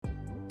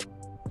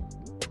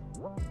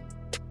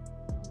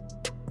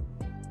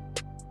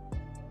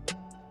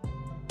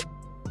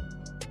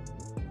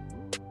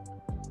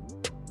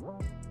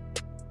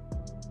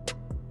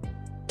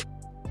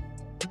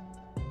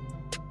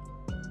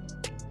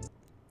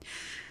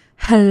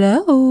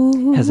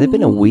Hello. Has it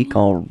been a week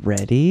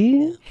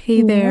already?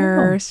 Hey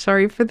there. Wow.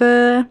 Sorry for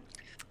the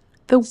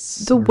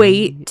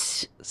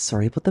wait.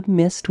 Sorry about the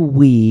missed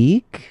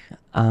week.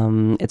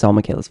 It's all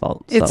Michaela's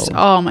fault. It's So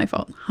all my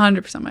fault.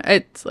 100% my.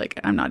 It's like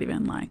I'm not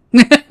even lying.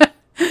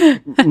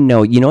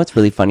 no, you know what's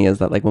really funny is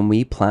that like when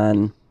we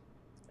plan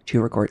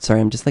to record.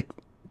 Sorry, I'm just like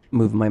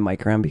moving my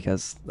mic around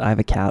because I have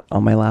a cat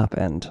on my lap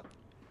and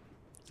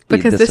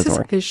Because this doesn't is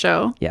work. his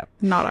show, Yeah,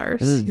 not ours.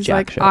 this is He's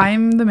Jack's like, show.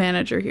 I'm the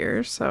manager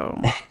here, so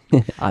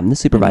I'm the I need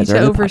supervisor to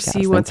of the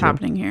oversee podcast. what's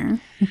Thank you. happening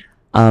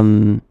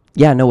here.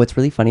 Yeah, no, what's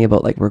really funny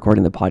about like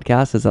recording the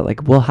podcast is that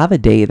like we'll have a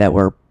day that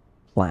we're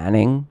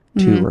planning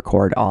to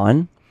record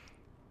on,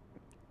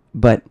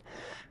 but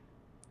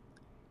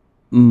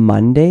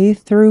Monday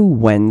through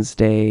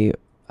Wednesday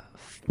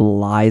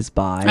flies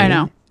by. I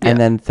know. And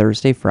Yeah. then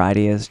Thursday,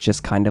 Friday is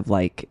just kind of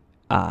like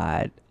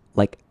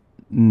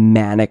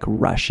manic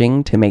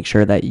rushing to make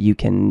sure that you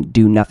can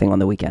do nothing on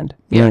the weekend.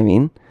 You know what I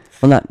mean?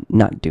 Well,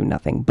 not do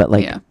nothing, but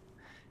like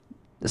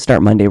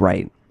start Monday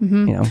right. You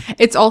know?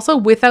 It's also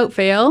without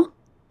fail,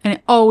 and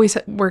it always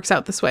works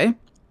out this way,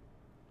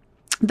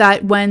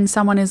 that when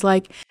someone is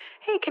like,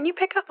 hey, can you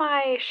pick up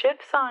my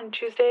shifts on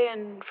Tuesday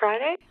and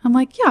Friday? I'm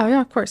like,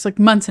 yeah, of course. Like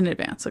months in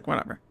advance, like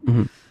whatever.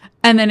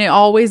 And then it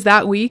always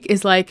that week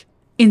is like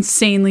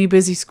insanely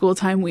busy school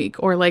time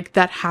week, or like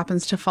that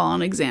happens to fall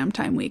on exam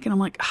time week. And I'm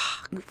like,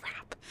 ah,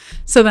 crap.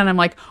 So then I'm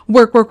like,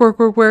 work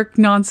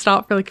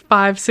nonstop for like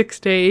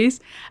 5-6 days.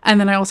 And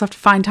then I also have to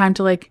find time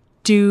to like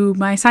do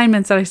my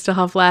assignments that I still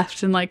have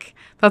left. And like,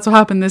 that's what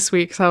happened this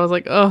week. So I was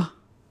like, oh,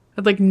 I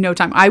had like no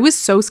time. I was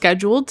so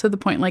scheduled to the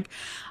point, like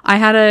I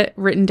had it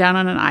written down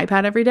on an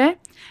iPad every day,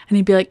 and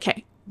he'd be like,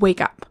 okay, wake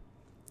up,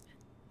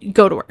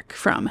 go to work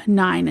from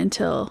 9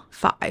 until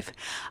 5,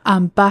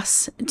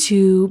 bus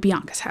to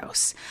Bianca's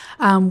house,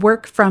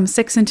 work from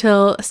 6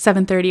 until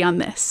 7:30 on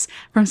this,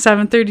 from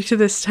 7:30 to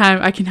this time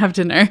I can have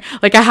dinner.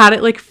 Like I had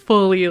it like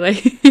fully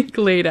like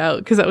laid out,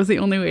 because that was the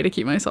only way to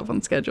keep myself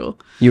on schedule.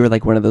 You were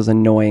like one of those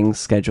annoying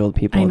scheduled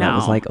people I know. that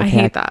was like, okay, I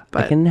hate that,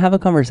 but I can have a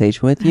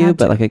conversation with you, have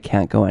but to. like I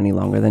can't go any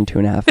longer than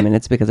 2.5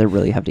 minutes because I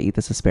really have to eat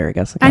this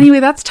asparagus. Okay? Anyway,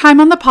 that's time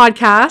on the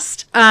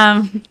podcast.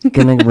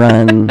 Gonna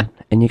run,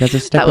 and you guys are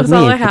stuck That with was me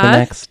all for I the had.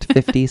 next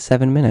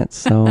 57 minutes.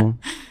 So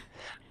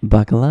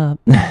buckle up.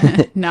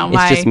 No,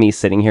 It's just me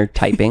sitting here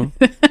typing.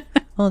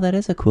 Oh, that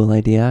is a cool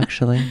idea,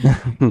 actually.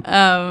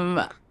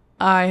 I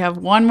have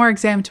one more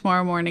exam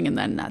tomorrow morning, and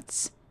then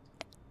that's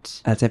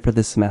That's it for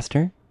this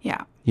semester.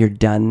 yeah. You're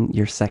done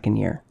your second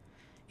year.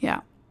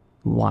 Yeah.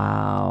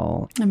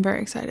 Wow. I'm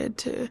very excited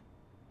to.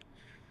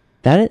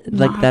 That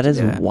Not have that to is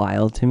do it.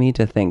 wild to me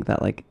to think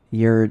that like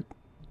you're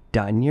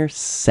done your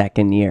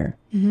second year.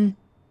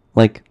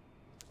 Like,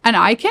 And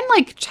I can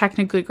like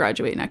technically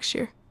graduate next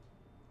year.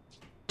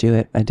 do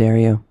it. I dare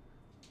you.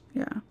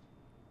 Yeah.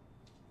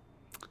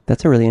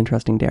 That's a really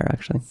interesting dare,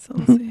 actually. So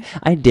we'll see.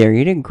 I dare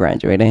you to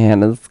graduate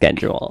ahead of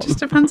schedule. Just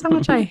depends how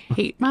much I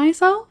hate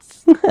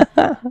myself.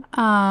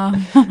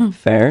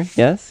 Fair.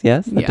 Yes. That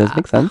does Yeah.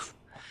 make sense.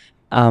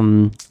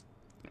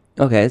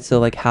 Okay. So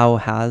like, how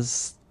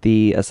has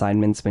the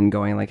assignments been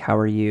going? Like, how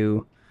are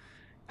you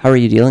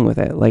dealing with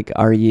it? Like,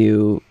 are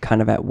you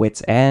kind of at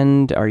wit's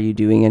end? Are you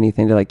doing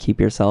anything to like keep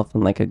yourself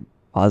in like a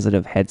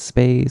positive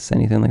headspace?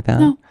 Anything like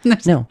that?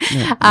 No.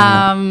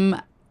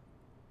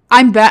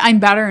 I'm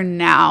better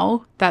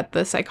now that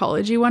the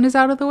psychology one is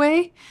out of the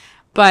way,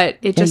 but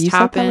it Yeah, just you said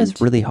happened. that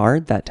was really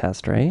hard, that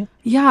test, right?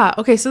 Yeah.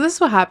 Okay. So this is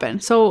what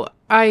happened. So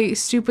I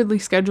stupidly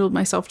scheduled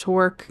myself to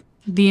work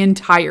the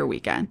entire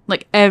weekend,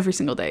 like every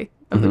single day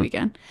of the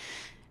weekend.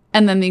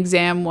 And then the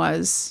exam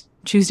was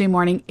Tuesday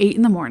morning, 8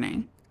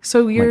 a.m.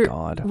 So you're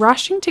God.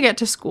 rushing to get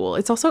to school.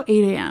 It's also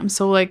 8 a.m.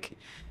 So like,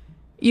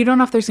 you don't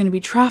know if there's going to be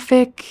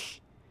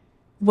traffic,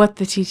 what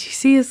the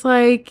TTC is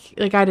like.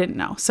 Like I didn't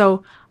know.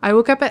 So I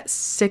woke up at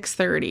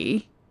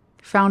 6:30,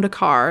 found a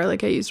car.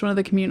 Like I used one of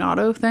the commute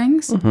auto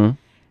things.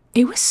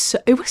 It was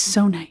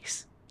so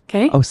nice.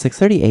 Okay. Oh,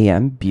 6:30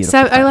 a.m. Beautiful.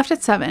 I left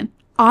at 7.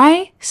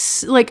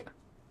 Like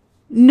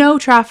no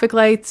traffic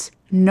lights,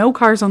 no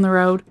cars on the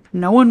road.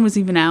 No one was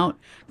even out.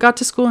 Got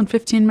to school in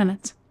 15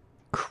 minutes.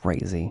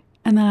 Crazy.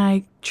 And then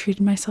I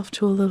treated myself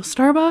to a little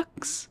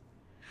Starbucks.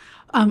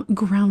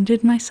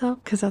 Grounded myself,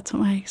 because that's what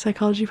my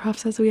psychology prof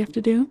says we have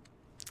to do.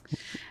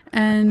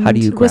 And How do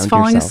you was ground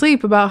falling yourself?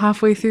 asleep about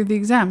halfway through the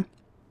exam.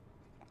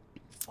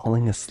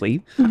 Falling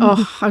asleep?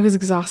 Oh, I was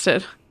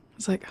exhausted. I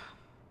was like,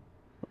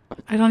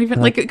 I don't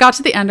even, like, it got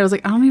to the end. I was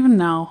like, I don't even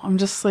know. I'm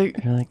just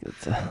like, You're like,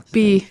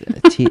 B.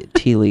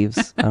 tea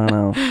leaves. I don't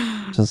know.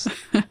 Just,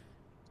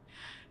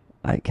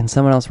 can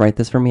someone else write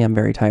this for me? I'm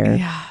very tired.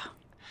 yeah.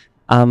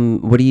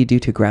 What do you do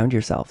to ground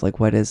yourself? Like,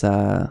 what is,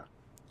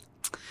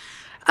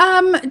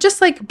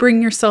 Just like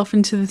bring yourself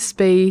into the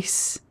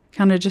space,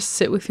 kind of just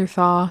sit with your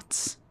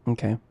thoughts.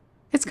 okay.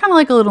 It's kind of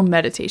like a little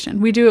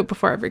meditation. We do it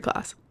before every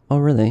class. Oh,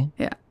 really?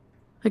 Yeah.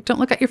 Like, don't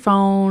look at your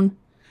phone.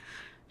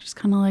 Just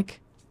kind of like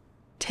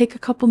take a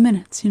couple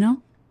minutes, you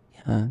know?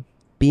 Yeah.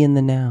 Be in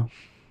the now.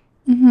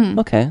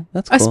 Okay,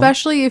 that's cool.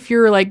 Especially if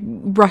you're like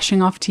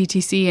rushing off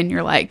TTC and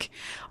you're like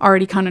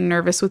already kind of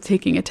nervous with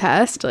taking a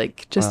test,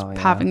 like just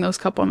having those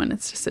couple of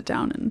minutes to sit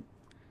down and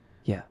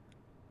yeah.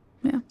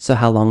 Yeah. So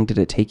how long did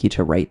it take you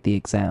to write the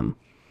exam?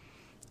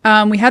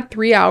 We had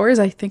 3 hours.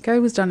 I think I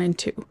was done in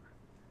 2.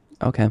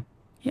 Okay.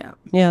 Yeah.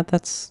 Yeah,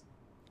 that's,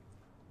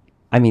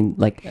 I mean,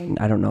 like,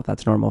 I don't know if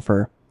that's normal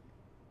for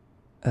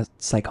a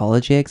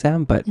psychology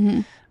exam, but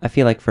I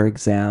feel like for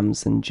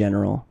exams in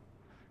general,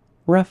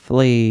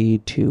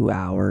 roughly 2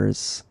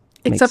 hours.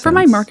 Except for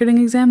my marketing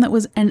exam, that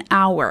was an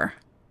hour.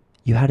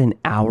 You had an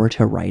hour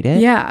to write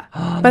it? Yeah.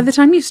 By the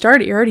time you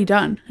start it, you're already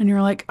done. And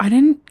you're like, I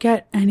didn't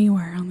get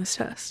anywhere on this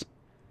test.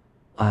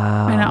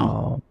 Wow. I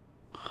know.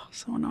 Oh,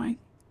 so annoying.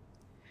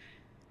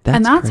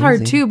 That's crazy.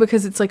 hard too,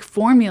 because it's like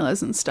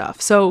formulas and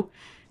stuff. So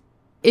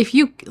if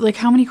you, like,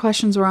 how many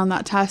questions were on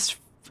that test?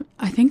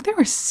 I think there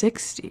were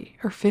 60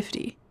 or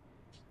 50.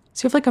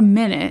 So you have like a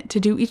minute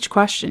to do each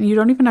question. You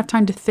don't even have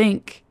time to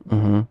think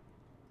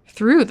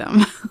through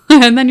them.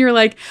 And then you're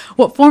like,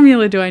 what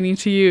formula do I need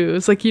to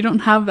use? Like, you don't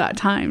have that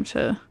time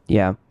to.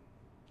 Yeah.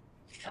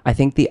 I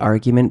think the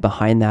argument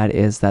behind that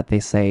is that they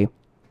say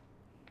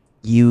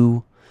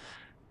you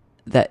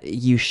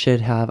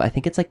should have, I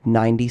think it's like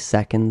 90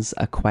 seconds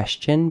a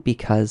question,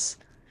 because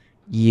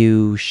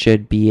you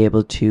should be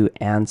able to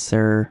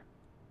answer,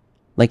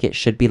 like, it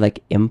should be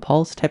like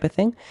impulse type of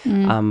thing.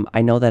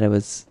 I know that it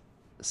was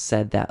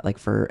said that like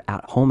for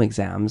at-home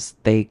exams,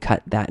 they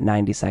cut that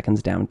 90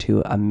 seconds down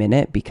to a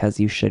minute, because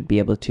you should be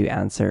able to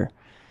answer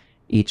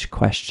each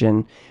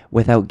question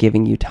without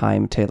giving you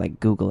time to like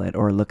Google it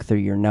or look through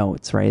your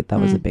notes, right?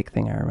 That was a big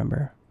thing I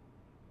remember.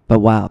 But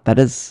wow, that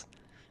is...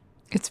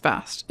 It's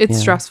fast. It's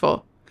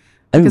stressful.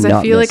 Because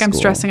I feel like I'm school.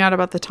 stressing out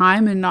about the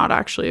time and not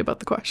actually about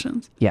the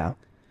questions. Yeah.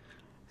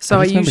 So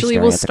I usually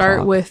will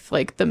start with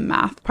like the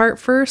math part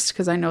first,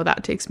 because I know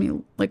that takes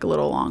me like a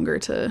little longer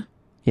to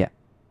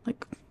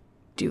like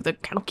do the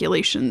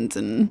calculations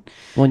and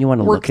well, you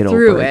want to work look it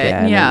through over it.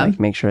 again Yeah. and like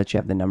make sure that you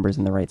have the numbers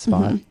in the right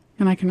spot.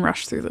 And I can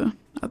rush through the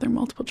other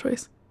multiple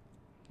choice.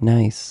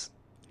 Nice.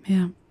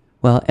 Yeah.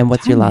 Well, and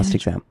what's Time your last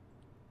management. exam?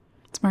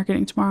 It's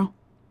marketing tomorrow.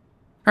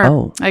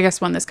 Or I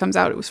guess when this comes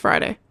out, it was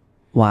Friday.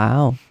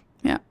 Wow.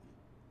 Yeah.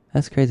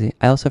 That's crazy.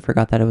 I also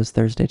forgot that it was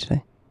Thursday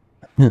today.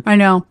 I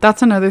know.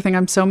 That's another thing.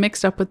 I'm so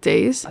mixed up with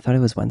days. I thought it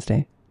was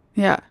Wednesday.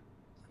 Yeah.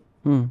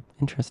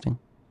 Interesting.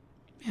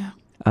 Yeah.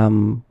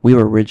 We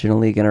were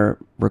originally going to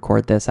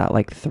record this at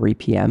like 3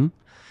 p.m.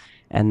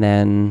 And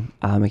then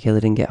Michaela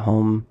didn't get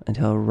home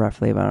until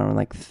roughly about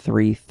like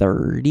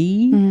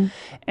 3:30.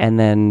 And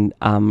then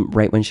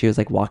right when she was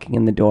like walking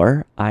in the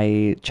door,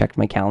 I checked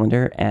my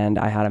calendar and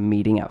I had a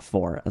meeting at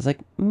 4. I was like,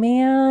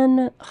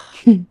 man.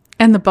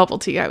 And the bubble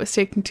tea. I was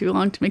taking too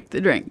long to make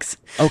the drinks.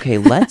 Okay,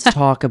 let's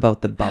talk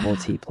about the bubble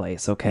tea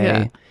place,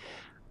 okay?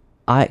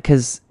 Yeah.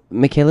 Because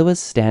Michaela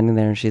was standing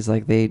there and she's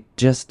like, they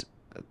just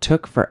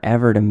took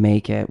forever to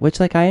make it, which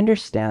like I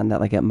understand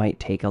that like it might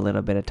take a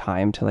little bit of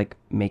time to like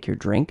make your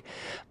drink,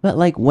 but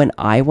like when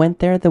I went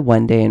there the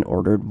one day and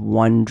ordered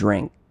one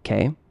drink,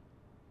 okay,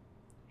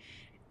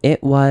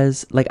 it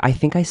was like I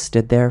think I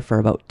stood there for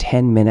about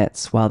 10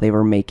 minutes while they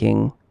were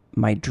making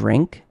my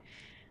drink,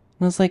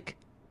 and I was like,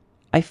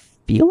 I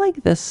feel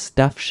like this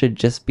stuff should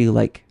just be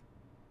like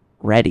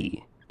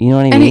ready, you know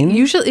what I mean? And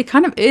it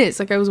kind of is.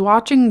 Like I was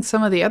watching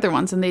some of the other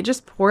ones and they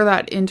just pour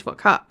that into a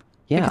cup.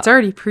 Yeah, like it's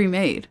already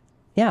pre-made.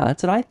 Yeah,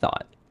 that's what I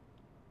thought.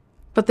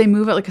 But they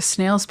move at like a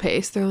snail's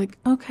pace. They're like,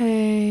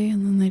 okay.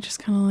 And then they just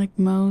kind of like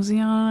mosey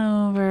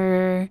on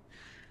over.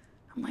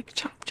 I'm like,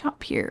 chop,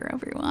 chop here,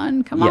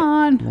 everyone. Come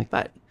on. Like,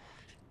 but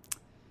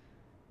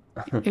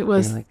it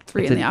was like,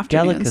 3 in the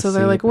afternoon. So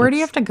they're like, where do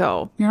you have to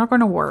go? You're not going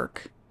to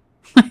work.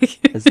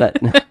 Is that...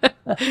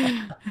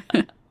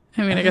 I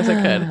mean, I guess I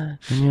could. And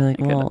you're like,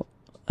 well,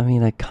 I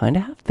mean, I kind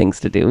of have things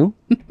to do.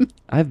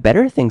 I have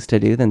better things to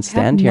do than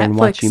stand here and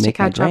watch you make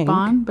my drink. Up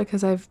on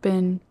because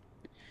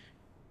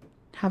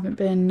haven't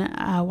been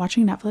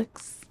watching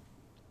Netflix.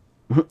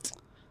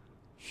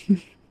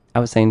 I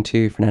was saying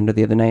to Fernando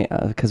the other night,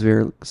 because we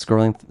were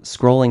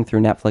scrolling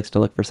through Netflix to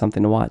look for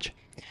something to watch.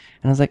 And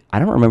I was like, I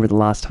don't remember the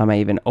last time I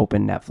even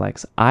opened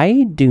Netflix.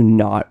 I do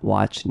not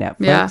watch Netflix.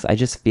 Yeah. I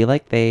just feel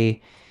like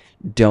they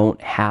don't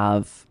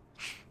have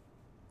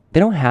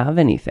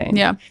anything.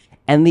 Yeah.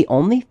 And the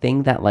only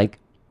thing that like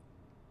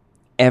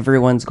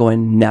everyone's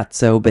going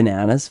nutso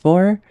bananas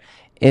for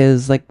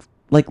is like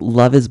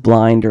Love is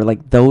Blind or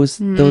like those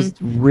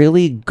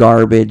really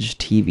garbage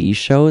TV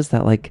shows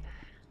that like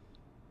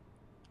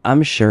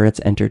I'm sure it's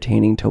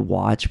entertaining to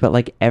watch, but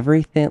like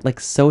everything, like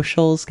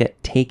socials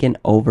get taken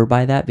over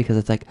by that because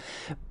it's like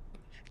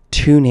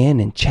tune in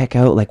and check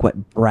out like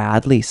what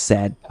Bradley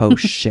said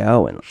post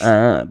show and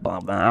blah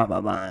blah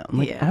blah blah. I'm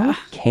like, I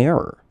don't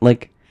care.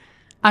 Like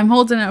I'm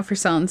holding out for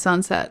Selling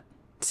Sunset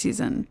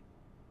season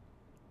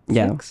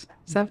 6,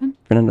 7.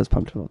 Fernando's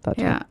pumped about that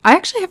too. Yeah, I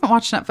actually haven't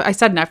watched Netflix. I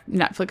said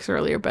Netflix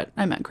earlier, but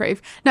I meant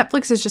Crave.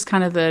 Netflix is just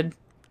kind of the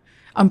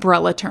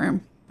umbrella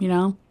term, you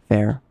know.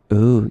 Fair.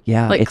 Ooh,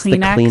 yeah. Like it's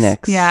Kleenex. the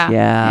Kleenex.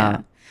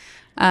 Yeah.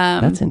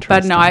 That's interesting.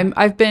 But no,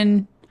 I've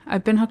been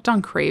I've been hooked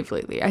on Crave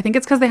lately. I think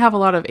it's because they have a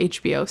lot of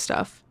HBO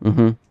stuff.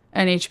 Mm-hmm.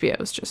 And HBO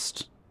is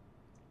just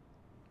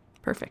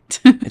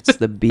perfect. It's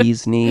the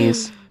bee's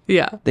knees.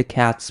 Yeah. The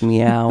cat's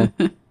meow.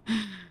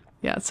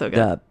 Yeah, it's so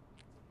good.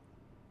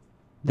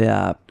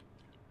 I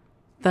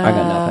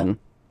got nothing.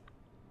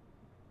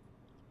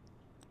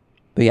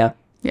 But yeah,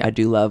 I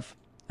do love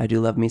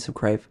me some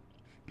Crave.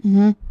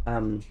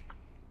 Mm-hmm.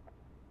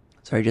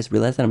 Sorry, I just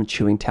realized that I'm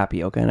chewing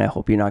tapioca, and I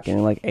hope you're not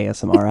getting like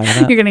ASMR out of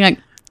that. You're getting like,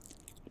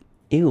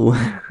 ew.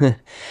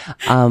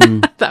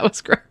 that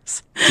was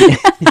gross.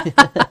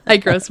 I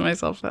grossed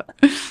myself up.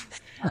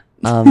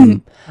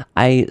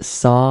 I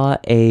saw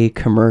a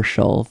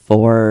commercial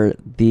for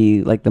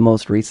the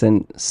most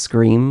recent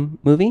Scream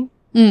movie.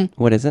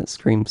 What is it?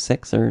 Scream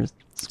 6 or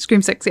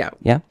Scream 6, yeah.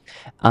 yeah.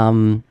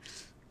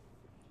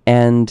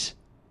 And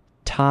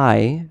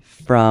Ty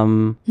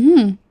from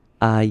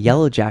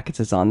Yellow Jackets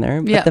is on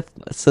there. Yeah.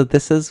 So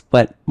this is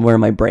where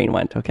my brain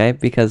went, okay?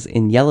 Because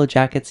in Yellow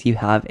Jackets you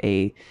have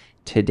a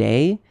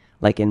today,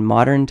 like in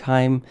modern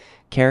time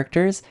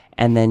characters,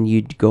 and then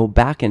you'd go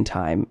back in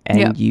time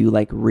and you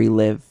like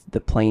relive the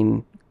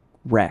plane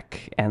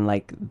wreck and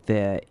like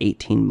the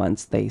 18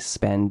 months they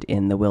spend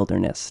in the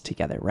wilderness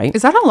together, right?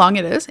 Is that how long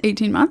it is?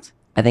 18 months?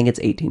 I think it's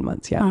 18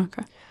 months, yeah. Oh,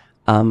 okay.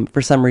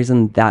 For some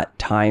reason, that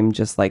time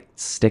just like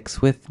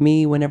sticks with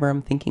me whenever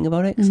I'm thinking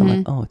about it. Because I'm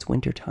like, oh, it's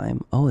winter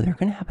time. Oh, they're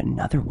going to have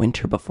another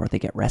winter before they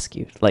get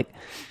rescued. Like,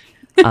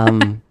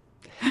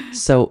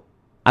 so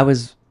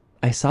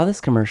I saw this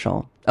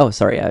commercial. Oh,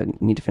 sorry. I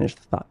need to finish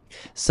the thought.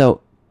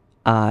 So,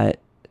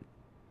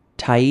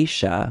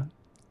 Taisha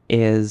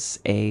is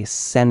a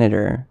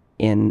senator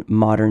in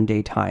modern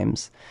day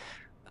times.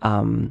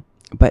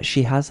 But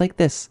she has like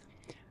this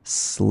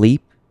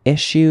sleep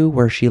issue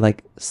where she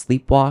like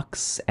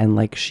sleepwalks and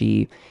like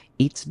she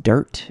eats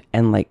dirt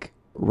and like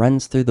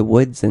runs through the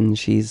woods, and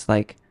she's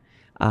like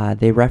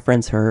they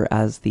reference her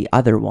as the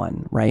other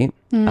one, right?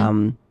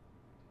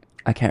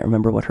 I can't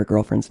remember what her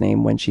girlfriend's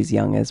name when she's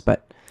young is,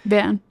 but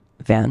Van.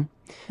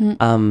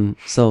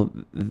 So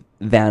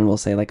Van will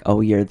say like,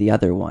 oh, you're the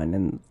other one,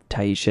 and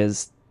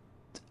Taisha's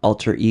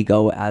alter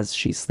ego as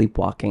she's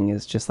sleepwalking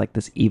is just like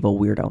this evil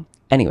weirdo.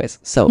 Anyways,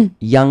 so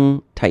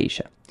young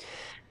Taisha.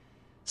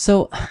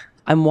 So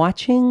I'm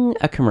watching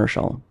a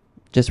commercial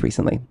just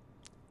recently,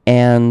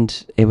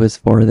 and it was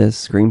for this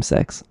Scream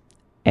 6,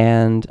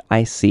 and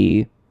I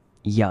see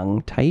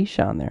young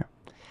Taisha on there.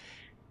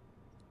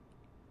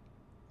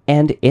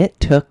 And it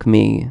took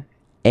me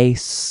a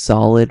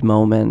solid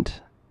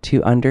moment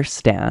to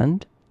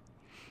understand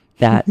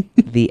that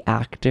the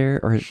actor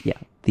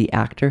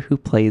who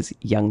plays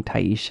young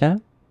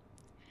Taisha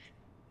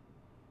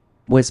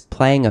was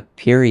playing a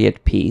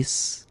period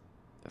piece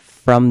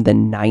from the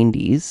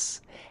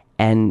 90s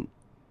and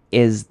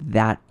is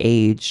that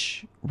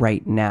age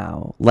right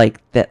now.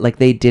 Like that, like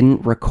they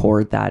didn't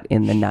record that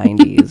in the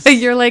 90s.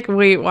 You're like,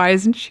 wait, why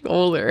isn't she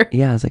older?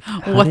 Yeah, I was like,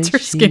 what's her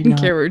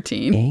skincare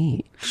routine?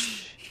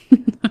 Age.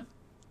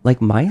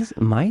 Like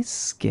my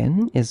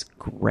skin is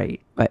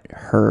great, but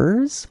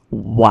hers,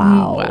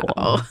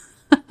 wow.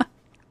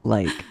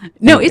 Like,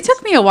 no, it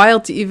took me a while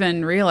to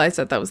even realize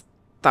that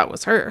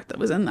was her that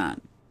was in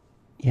that.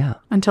 Yeah.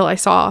 Until I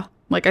saw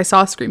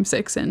Scream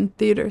 6 in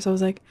theaters. I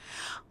was like,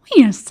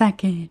 wait a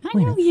second, I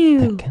know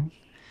you.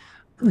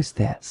 Who's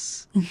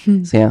this?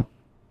 So yeah,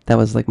 that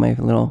was like my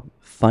little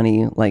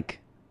funny, like,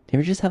 do you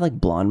ever just have like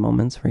blonde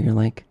moments where you're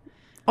like,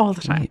 all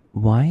the time?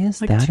 Why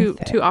is like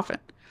that too often?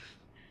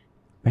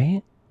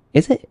 Right?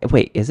 Is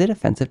it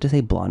offensive to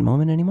say blonde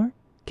moment anymore?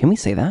 Can we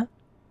say that?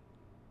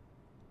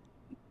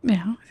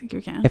 Yeah, I think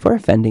you can. If we're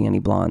offending any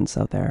blondes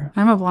out there.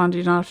 I'm a blonde,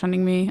 you're not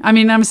offending me. I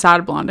mean, I'm a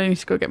sad blonde. I need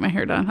to go get my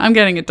hair done. I'm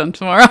getting it done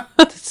tomorrow.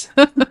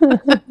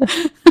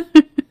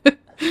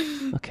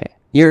 Okay.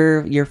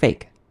 You're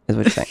fake, is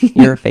what you're saying.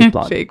 You're a fake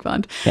blonde. Fake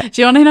blonde. Yeah.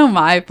 Do you want to know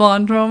my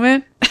blonde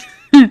moment?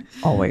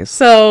 Always.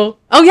 So,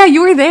 oh yeah,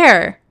 you were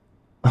there.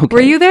 Okay.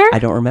 Were you there? I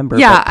don't remember.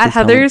 Yeah, at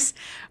Heather's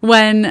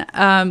when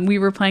we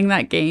were playing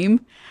that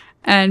game,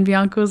 and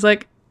Bianca was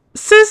like,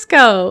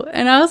 Cisco,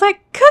 and I was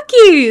like,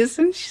 cookies,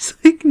 and she's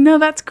like, no,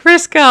 that's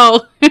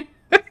Crisco. I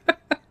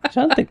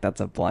don't think that's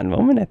a blonde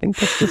moment. I think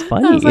that's just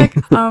funny. I was like,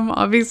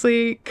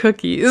 obviously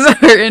cookies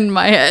are in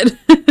my head.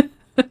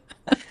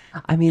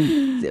 I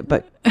mean,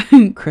 but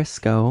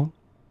Crisco,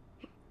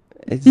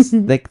 it's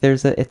like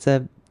it's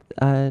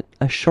a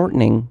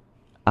shortening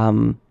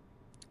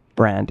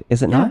brand,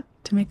 is it not?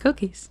 To make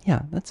cookies.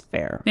 Yeah, that's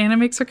fair. Nana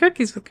makes her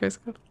cookies with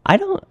Crisco.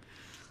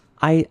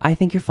 I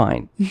think you're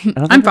fine. I don't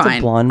think I'm that's fine.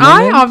 A blonde I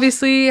moment.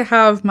 obviously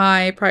have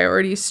my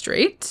priorities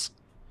straight.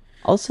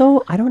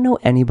 Also, I don't know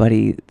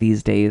anybody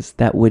these days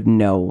that would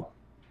know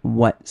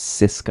what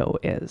Cisco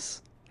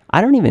is.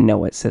 I don't even know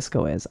what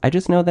Cisco is. I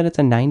just know that it's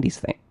a 90s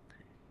thing.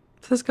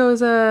 Cisco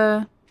is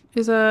a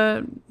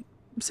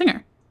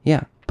singer.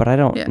 Yeah, but I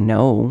don't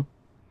know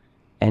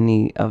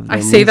any of the I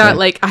say that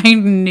like I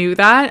knew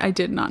that. I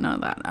did not know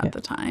that at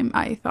the time.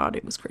 I thought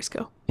it was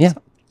Crisco. Yeah.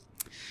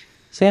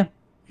 So yeah.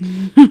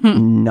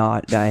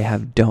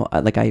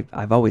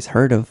 I've always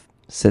heard of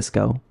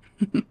Cisco,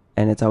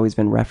 and it's always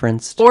been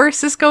referenced. Or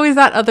Cisco is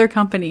that other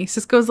company.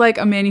 Cisco's like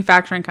a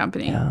manufacturing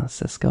company. Yeah,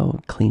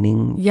 Cisco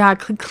cleaning. Yeah,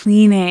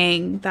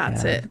 cleaning.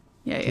 That's Yeah. it.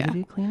 Yeah, Do yeah. they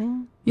do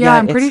cleaning? Yeah,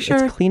 I'm pretty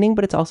sure. It's cleaning,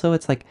 but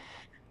it's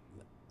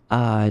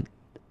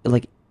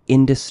like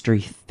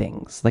industry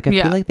things. Like I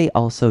Yeah. feel like they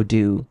also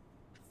do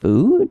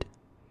food,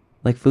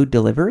 like food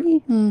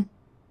delivery.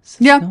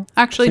 Cisco? Yeah,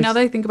 actually, now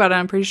There's- that I think about it,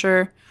 I'm pretty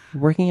sure.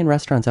 working in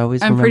restaurants, I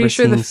always I'm remember pretty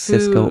sure seeing the food.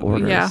 Cisco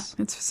orders. Yeah,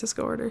 it's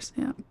Cisco orders.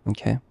 Yeah.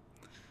 Okay.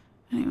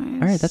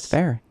 Anyways. All right, that's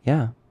fair.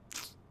 Yeah.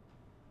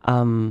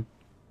 Well,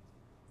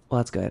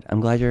 that's good. I'm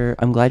glad you're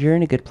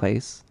in a good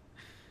place.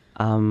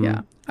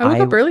 Yeah. I woke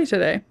up early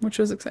today, which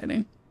was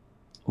exciting.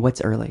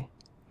 What's early?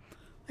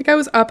 Like I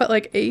was up at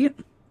like 8.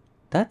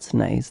 That's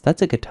nice.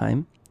 That's a good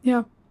time.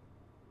 Yeah.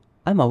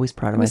 I'm always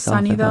proud of It was myself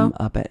sunny, if I'm though.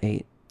 up at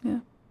 8. Yeah.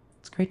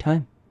 It's a great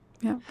time.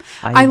 Yeah.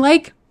 I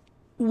like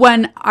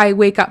when I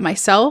wake up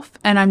myself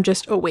and I'm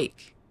just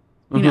awake.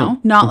 You know,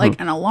 not like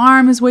an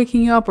alarm is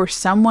waking you up or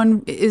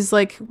someone is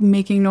like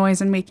making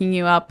noise and making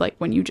you up. Like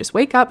when you just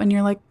wake up and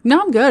you're like, no,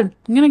 I'm good.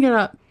 I'm going to get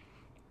up.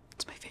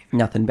 It's my favorite.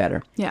 Nothing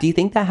better. Yeah. Do you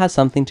think that has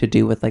something to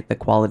do with like the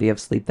quality of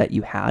sleep that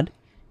you had?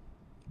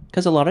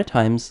 Because a lot of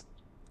times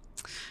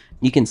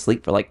you can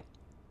sleep for like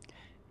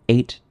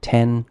 8,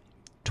 10,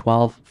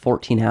 12,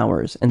 14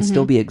 hours and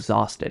still be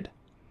exhausted.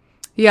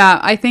 Yeah,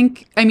 I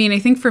think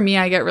for me,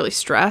 I get really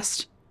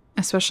stressed,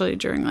 especially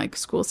during like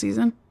school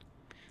season.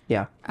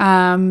 Yeah.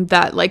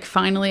 That like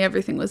finally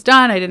everything was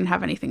done. I didn't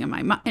have anything in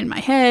my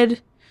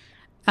head.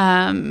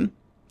 I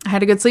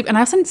had a good sleep and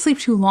I also didn't sleep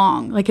too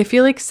long. Like I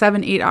feel like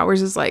 7-8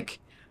 hours is like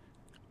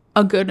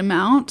a good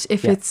amount.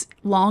 If it's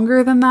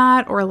longer than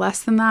that or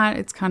less than that,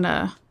 it's kind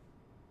of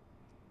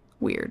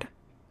weird.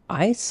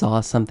 I saw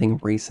something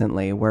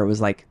recently where it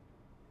was like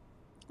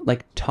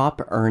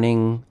top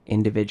earning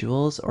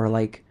individuals or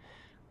like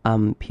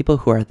people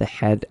who are at the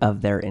head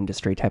of their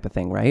industry type of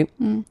thing, right?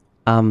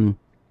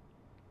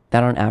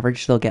 That on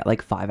average they'll get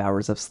like 5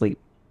 hours of sleep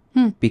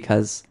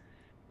because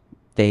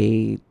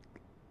they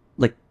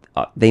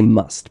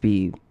must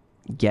be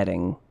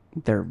getting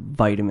their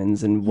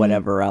vitamins and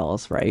whatever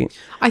else, right?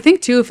 I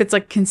think too, if it's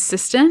like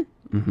consistent,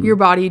 your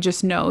body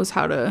just knows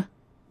how to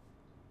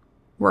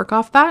work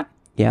off that,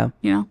 Yeah.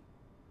 you know?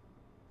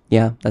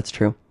 Yeah, that's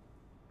true.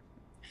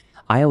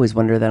 I always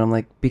wonder that. I'm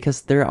like,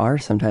 because there are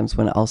sometimes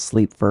when I'll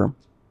sleep for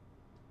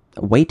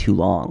way too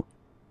long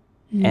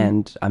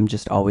and I'm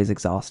just always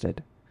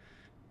exhausted.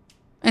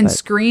 And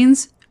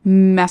screens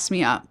mess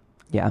me up.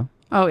 Yeah.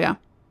 Oh, yeah.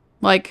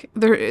 Like,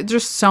 there's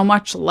just so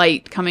much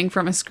light coming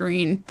from a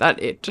screen that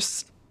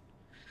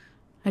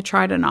I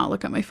try to not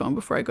look at my phone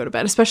before I go to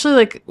bed, especially,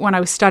 like, when I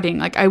was studying.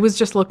 Like, I was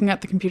just looking at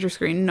the computer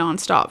screen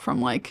nonstop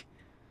from, like,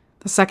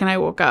 the second I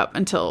woke up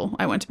until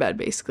I went to bed,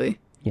 basically.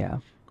 Yeah.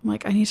 I'm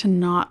like, I need to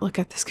not look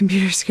at this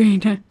computer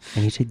screen. I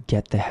need to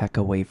get the heck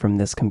away from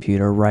this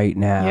computer right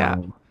now. Yeah.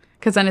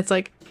 Because then it's,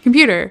 like,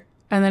 computer,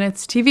 and then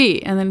it's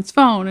TV, and then it's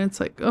phone, and it's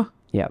like, oh.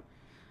 Yep.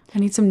 I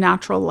need some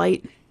natural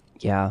light.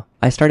 Yeah.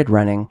 I started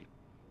running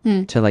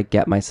to like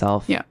get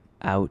myself Yeah.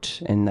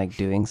 out and like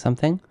doing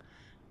something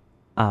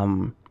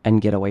and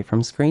get away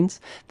from screens.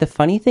 The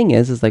funny thing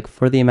is like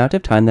for the amount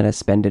of time that I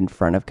spend in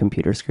front of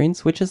computer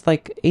screens, which is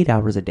like 8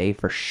 hours a day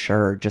for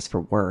sure, just for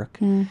work,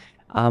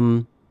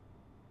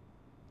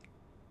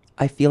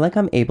 I feel like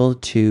I'm able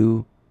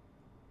to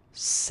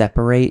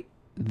separate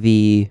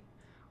the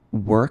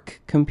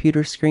work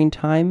computer screen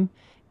time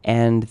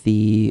and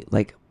the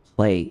like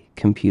play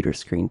computer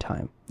screen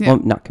time. Yeah. Well,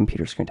 not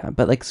computer screen time,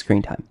 but like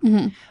screen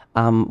time.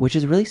 Which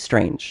is really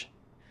strange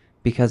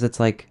because it's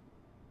like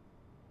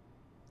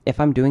if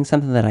I'm doing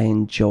something that I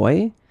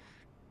enjoy,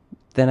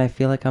 then I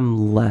feel like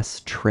I'm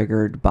less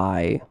triggered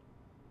by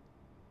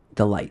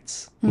the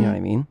lights. You know what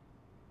I mean?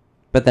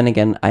 But then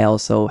again, I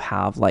also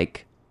have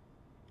like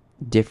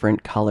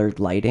different colored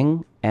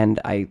lighting and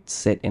I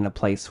sit in a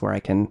place where I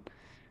can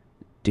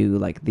do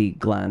like the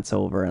glance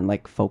over and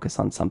like focus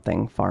on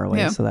something far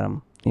away so that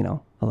I'm, you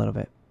know, a little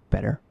bit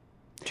better.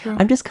 True.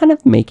 I'm just kind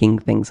of making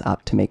things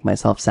up to make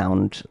myself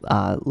sound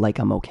like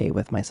I'm okay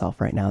with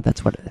myself right now.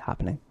 That's what is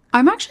happening.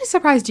 I'm actually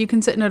surprised you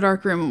can sit in a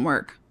dark room and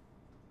work.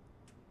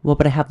 Well,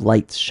 but I have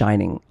lights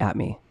shining at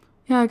me.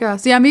 Yeah, I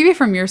guess. Yeah, maybe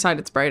from your side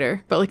it's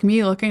brighter. But like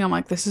me looking, I'm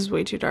like, this is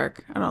way too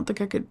dark. I don't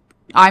think I could.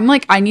 I'm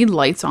like, I need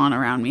lights on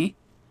around me.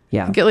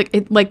 Yeah. I get like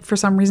it like for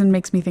some reason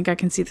makes me think I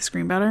can see the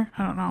screen better.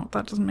 I don't know.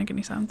 That doesn't make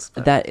any sense.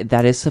 But.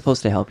 That is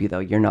supposed to help you though.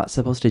 You're not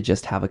supposed to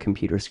just have a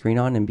computer screen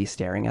on and be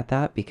staring at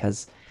that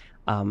because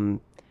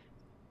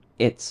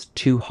it's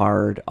too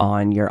hard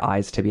on your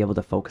eyes to be able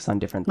to focus on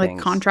different like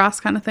things.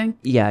 contrast kind of thing.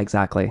 Yeah,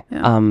 exactly.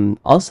 Yeah.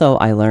 Also,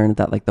 I learned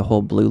that like the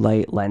whole blue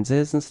light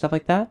lenses and stuff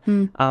like that,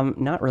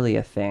 not really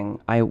a thing.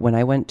 When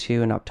I went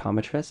to an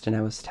optometrist and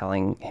I was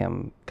telling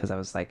him, because I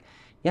was like,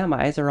 yeah,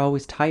 my eyes are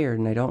always tired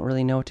and I don't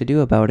really know what to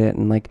do about it.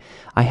 And like,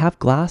 I have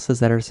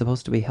glasses that are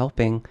supposed to be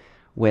helping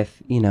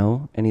with, you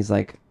know, and he's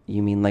like,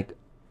 you mean like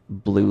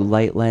blue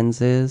light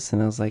lenses?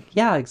 And I was like,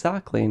 yeah,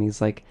 exactly. And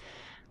he's like,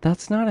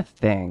 that's not a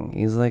thing.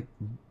 He's like,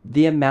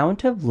 the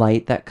amount of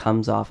light that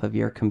comes off of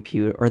your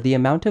computer, or the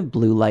amount of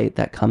blue light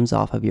that comes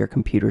off of your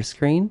computer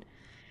screen,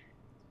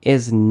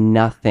 is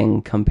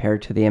nothing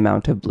compared to the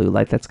amount of blue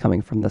light that's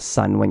coming from the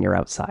sun when you're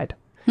outside.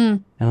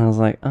 And I was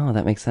like, oh,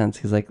 that makes sense.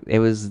 He's like, it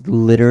was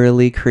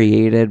literally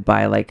created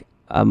by like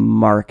a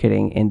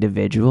marketing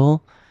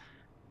individual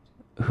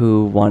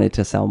who wanted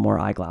to sell more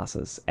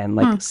eyeglasses and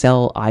like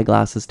sell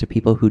eyeglasses to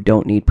people who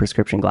don't need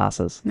prescription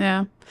glasses.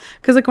 Yeah.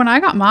 Because like when I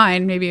got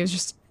mine, maybe it was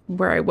just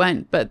where I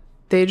went, but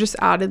they just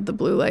added the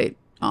blue light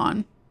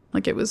on.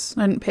 Like I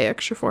didn't pay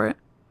extra for it.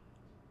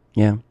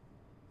 Yeah.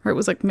 Or it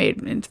was like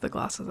made into the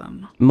glasses. I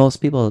don't know.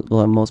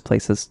 Most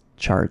places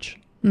charge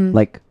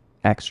like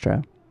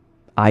extra.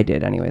 I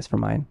did anyways for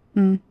mine.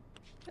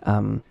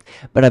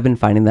 But I've been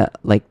finding that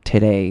like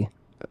today,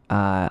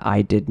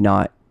 I did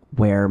not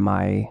wear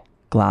my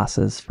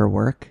glasses for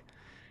work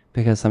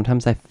because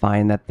sometimes I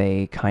find that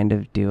they kind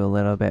of do a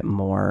little bit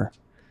more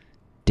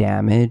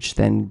damage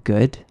than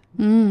good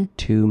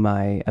to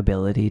my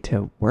ability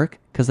to work.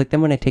 Because like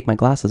then when I take my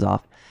glasses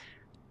off,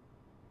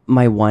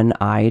 my one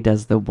eye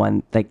does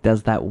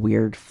that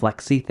weird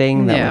flexy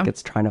thing that like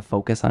it's trying to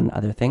focus on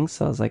other things.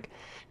 So I was like,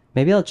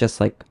 maybe I'll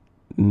just like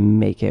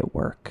make it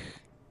work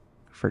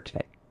for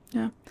today.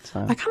 Yeah. So.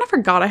 I kind of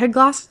forgot I had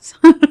glasses.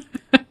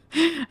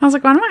 I was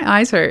like, why do my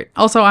eyes hurt?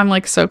 Also, I'm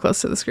like so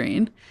close to the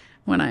screen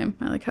I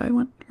like how I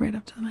went right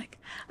up to the mic.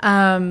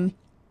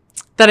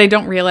 That I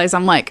don't realize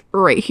I'm like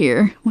right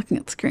here looking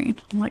at the screen.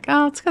 I'm like,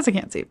 oh, it's because I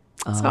can't see.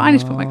 So I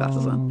need to put my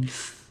glasses on.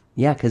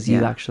 Yeah, because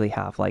you actually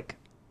have like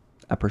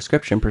a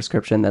prescription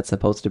that's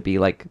supposed to be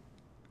like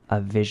a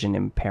vision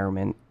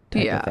impairment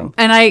type of thing.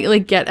 And I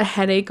like get a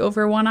headache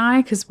over one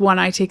eye because one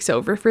eye takes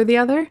over for the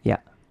other. Yeah.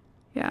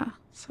 Yeah.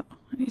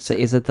 So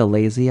is it the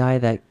lazy eye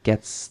that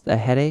gets a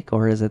headache,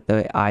 or is it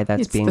the eye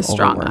that's being overworked? It's the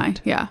strong eye.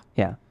 Yeah.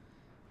 Yeah.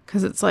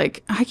 Because it's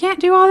like, I can't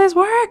do all this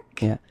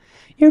work. Yeah.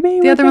 You're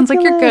being the other one's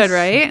like, you're good,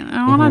 right? I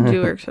don't want to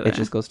do work today. It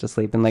just goes to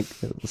sleep and like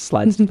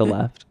slides to the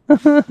left.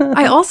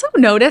 I also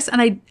notice,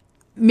 and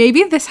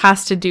maybe this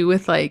has to do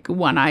with like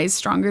one eye is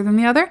stronger than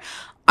the other.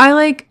 I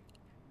like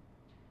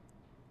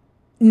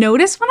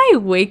notice when I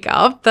wake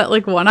up that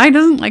like one eye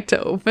doesn't like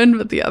to open,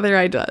 but the other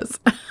eye does.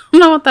 I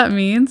don't know what that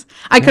means.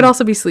 I could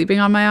also be sleeping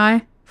on my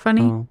eye.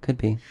 Funny. Oh, could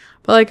be.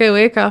 But like I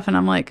wake up and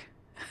I'm like.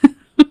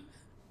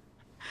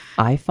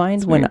 I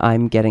find when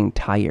I'm getting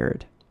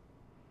tired,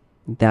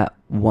 that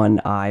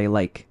one eye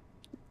like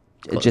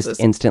closes. Just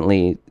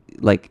instantly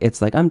like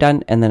it's like I'm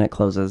done, and then it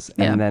closes,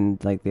 and then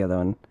like the other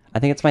one. I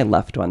think it's my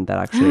left one that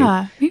actually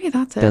maybe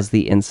that's it. Does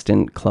the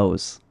instant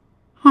close.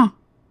 Huh.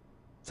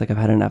 It's like I've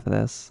had enough of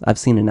this. I've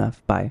seen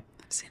enough. Bye.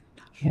 I've seen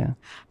enough. Yeah.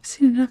 I've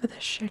seen enough of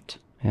this shit.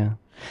 Yeah.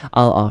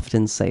 I'll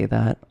often say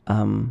that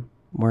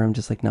where I'm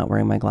just like not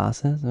wearing my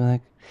glasses. I'm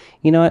like,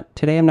 you know what?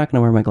 Today I'm not going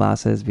to wear my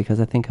glasses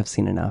because I think I've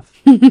seen enough.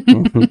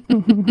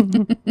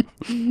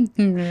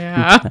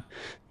 Yeah.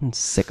 I'm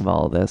sick of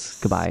all of this.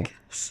 Goodbye.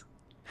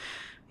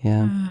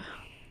 Yeah.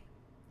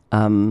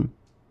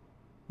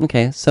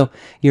 Okay, so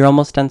you're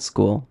almost done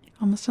school.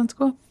 Almost done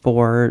school?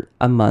 For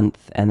a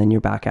month, and then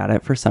you're back at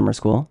it for summer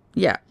school.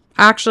 Yeah.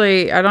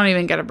 Actually, I don't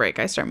even get a break.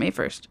 I start May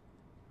 1st.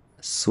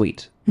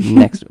 Sweet.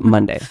 Next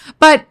Monday.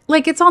 But,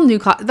 like, it's all new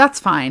class. That's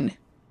fine.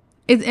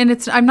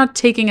 I'm not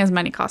taking as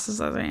many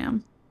classes as I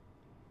am.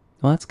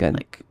 Well, that's good.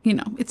 Like, you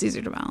know, it's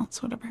easier to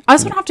balance, whatever. I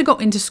also don't have to go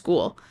into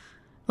school.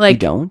 Like, you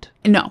don't?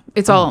 No,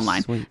 it's all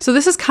online. Sweet. So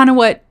this is kind of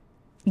what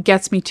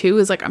gets me too,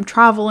 is like I'm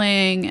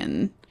traveling,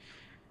 and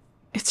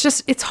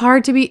it's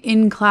hard to be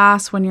in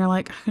class when you're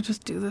like, I could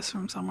just do this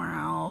from somewhere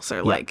else,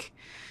 or like,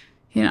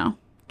 you know,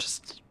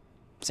 just.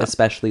 So.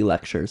 Especially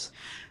lectures.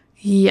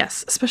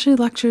 Yes, especially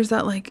lectures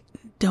that like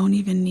don't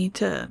even need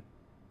to,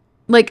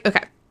 like,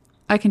 okay,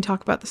 I can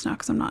talk about this now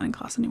because I'm not in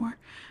class anymore.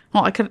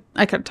 Well, I could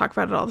talk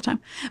about it all the time,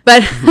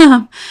 but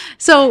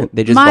so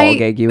they just ball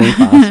gag you in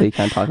class, so you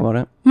can't talk about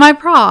it. My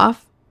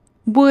prof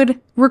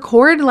would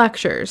record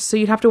lectures, so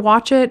you'd have to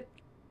watch it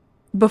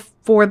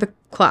before the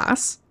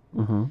class,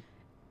 and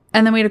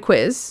then we had a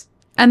quiz,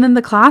 and then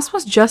the class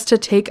was just to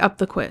take up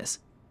the quiz.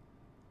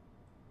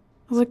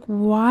 I was like,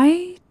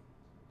 why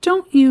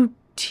don't you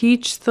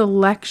teach the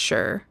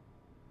lecture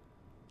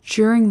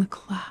during the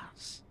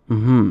class,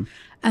 and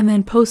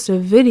then post a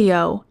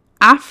video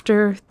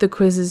after the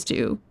quiz is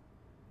due,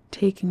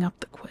 taking up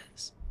the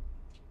quiz?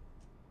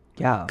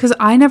 Yeah. Because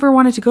I never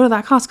wanted to go to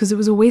that class because it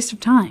was a waste of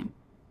time.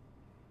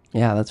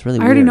 Yeah, that's really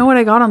weird. I already know what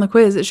I got on the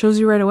quiz. It shows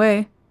you right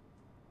away.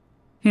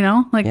 You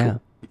know? Like. Yeah.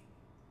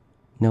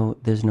 No,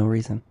 there's no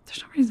reason.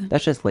 There's no reason.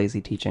 That's just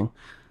lazy teaching.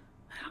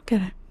 I don't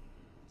get it.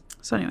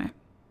 So anyway.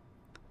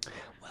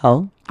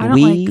 Well, I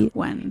don't like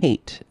when.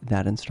 Hate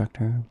that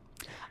instructor.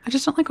 I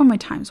just don't like when my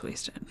time's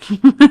wasted.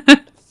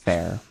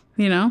 Fair.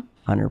 You know?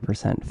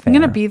 100% fair. I'm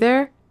going to be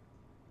there.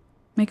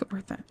 Make it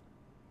worth it.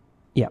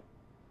 Yep.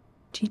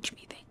 Teach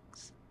me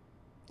things.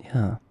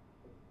 Yeah.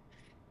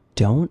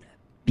 Don't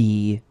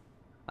be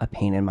a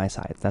pain in my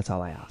sides. That's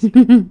all I ask.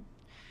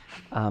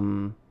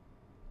 Well,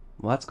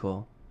 that's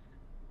cool.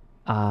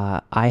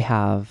 I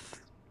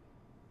have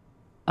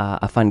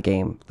a fun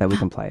game that we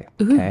can play.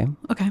 Ooh,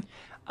 okay.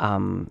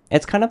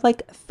 It's kind of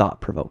like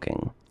thought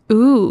provoking.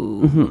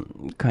 Ooh.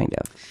 Kind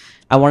of.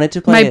 I wanted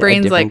to play My a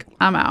brain's different- like,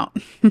 I'm out.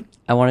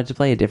 I wanted to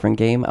play a different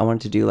game. I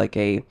wanted to do like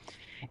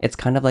it's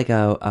kind of like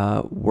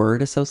a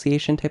word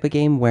association type of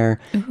game where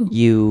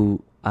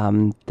you,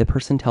 the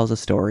person tells a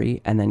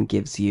story and then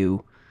gives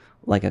you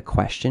like a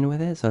question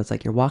with it. So it's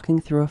like you're walking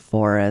through a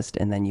forest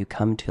and then you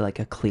come to like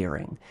a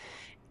clearing.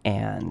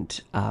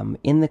 And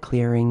in the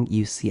clearing,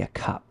 you see a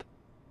cup.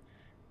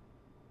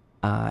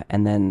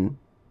 And then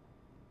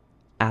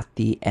at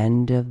the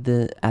end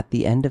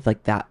of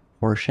like that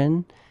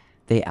portion,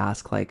 they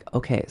ask like,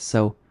 okay,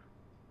 so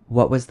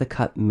what was the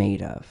cup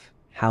made of?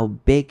 How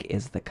big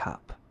is the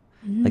cup?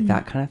 Like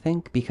that kind of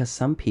thing. Because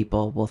some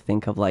people will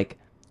think of like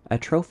a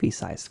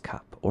trophy-sized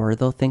cup, or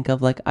they'll think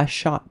of like a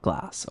shot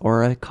glass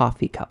or a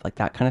coffee cup, like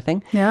that kind of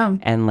thing. Yeah.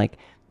 And like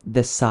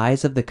the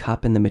size of the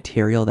cup and the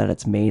material that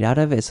it's made out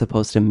of is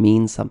supposed to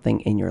mean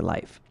something in your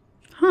life.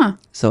 Huh.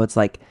 So it's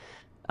like,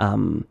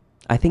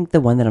 I think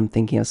the one that I'm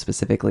thinking of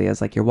specifically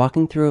is like you're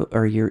walking through,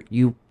 or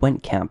you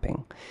went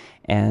camping,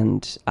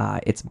 and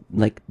it's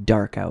like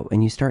dark out,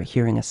 and you start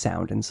hearing a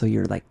sound, and so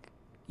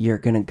you're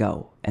gonna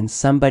go, and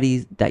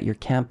somebody that you're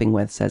camping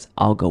with says,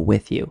 "I'll go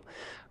with you."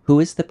 Who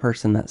is the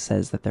person that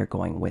says that they're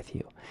going with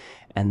you?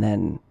 And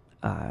then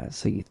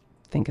so you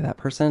think of that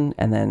person,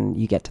 and then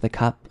you get to the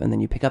cup, and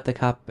then you pick up the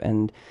cup,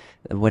 and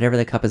whatever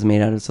the cup is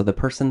made out of. So the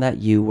person that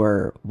you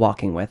were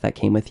walking with, that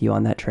came with you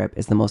on that trip,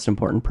 is the most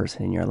important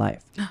person in your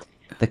life.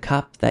 The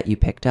cup that you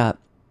picked up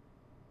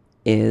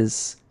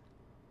is,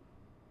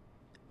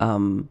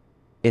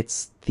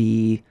 it's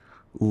the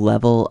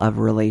level of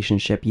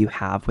relationship you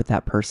have with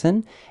that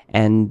person,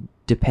 and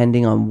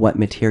depending on what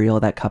material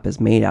that cup is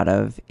made out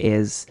of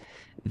is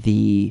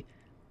the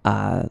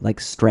like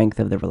strength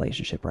of the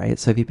relationship, right?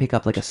 So if you pick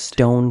up like a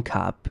stone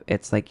cup,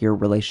 it's like your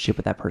relationship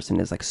with that person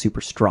is like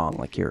super strong,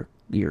 like you're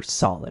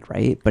solid,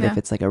 right? But if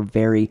it's like a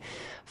very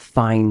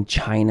fine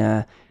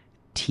china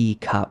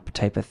teacup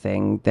type of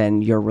thing,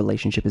 then your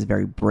relationship is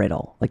very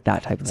brittle, like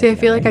that type of See, idea,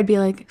 I feel like right? I'd be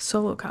like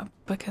solo cup,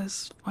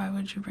 because why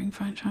would you bring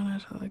fine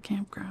china to the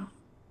campground?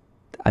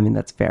 I mean,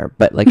 that's fair,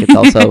 but like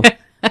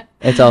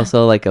it's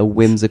also like a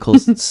whimsical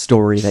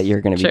story that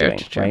you're going to be True, doing,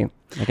 true. right?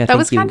 Like I That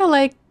was think kind of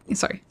like,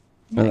 sorry.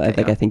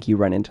 I think you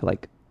run into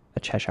like a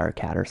Cheshire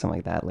cat or something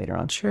like that later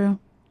on. True.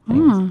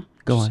 Anyways, Oh,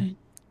 go on.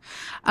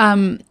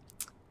 interesting.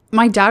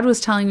 My dad was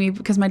telling me,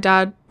 because my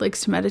dad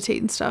likes to meditate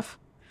and stuff,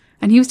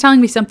 and he was telling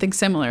me something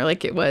similar.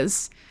 Like it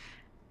was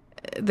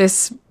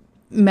this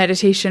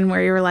meditation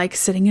where you were like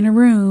sitting in a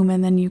room,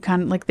 and then you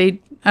kind of like I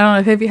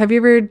don't know, have you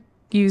ever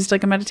used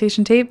like a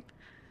meditation tape?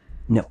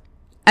 No.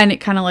 And it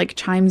kind of like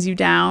chimes you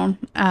down.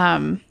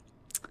 Like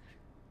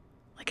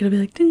it'll be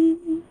like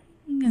ding,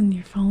 and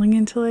you're falling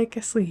into like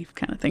a sleep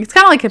kind of thing. It's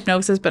kind of like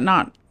hypnosis, but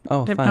not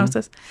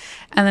hypnosis.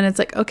 And then it's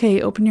like, okay,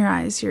 open your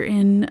eyes. You're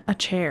in a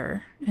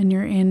chair, and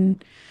you're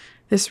in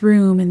this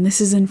room, and this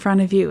is in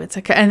front of you. It's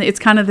like, and it's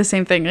kind of the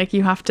same thing. Like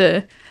you have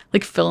to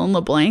like fill in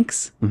the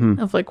blanks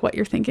of like what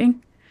you're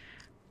thinking.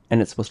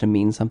 And it's supposed to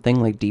mean something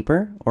like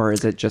deeper, or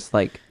is it just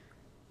like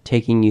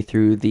taking you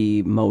through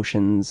the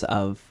motions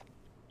of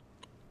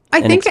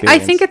I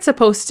think it's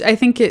supposed to, I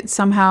think it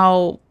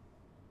somehow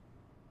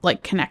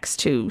like connects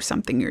to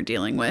something you're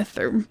dealing with,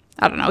 or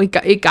I don't know,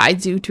 it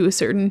guides you to a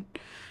certain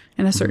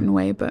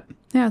way, but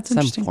yeah, it's some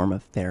interesting. form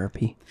of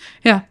therapy,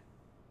 Yeah.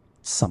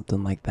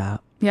 something like that.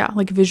 Yeah,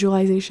 like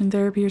visualization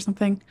therapy or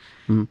something.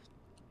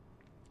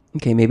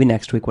 Okay, maybe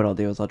next week what I'll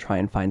do is I'll try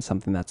and find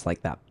something that's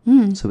like that,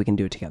 so we can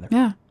do it together.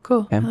 Yeah,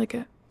 cool. Okay. I like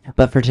it.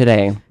 But for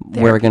today,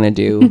 we're gonna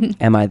do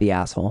Am I the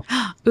Asshole?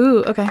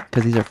 Ooh, okay.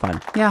 Because these are fun.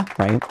 Yeah.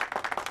 Right?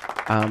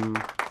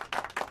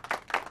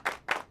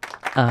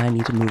 I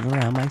need to move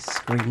around my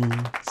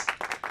screens.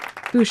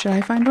 Ooh, should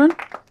I find one?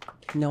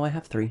 No, I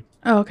have 3.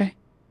 Oh, okay.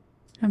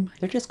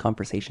 They're just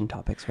conversation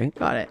topics, right?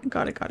 Got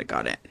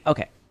it.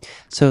 Okay.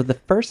 So the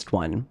first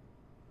one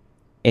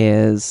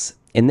is,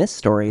 in this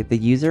story, the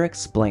user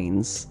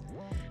explains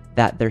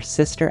that their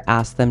sister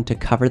asked them to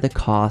cover the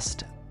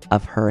cost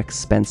of her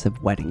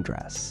expensive wedding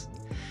dress.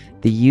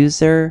 The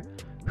user,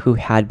 who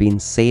had been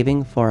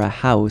saving for a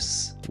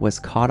house, was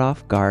caught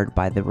off guard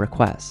by the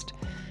request.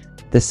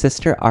 The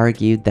sister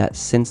argued that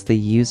since the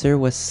user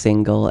was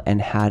single and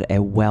had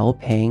a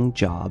well-paying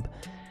job,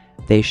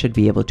 they should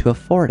be able to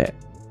afford it.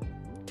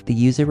 The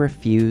user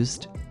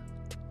refused,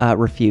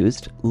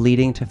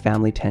 leading to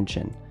family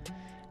tension.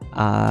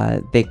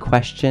 They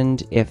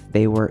questioned if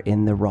they were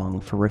in the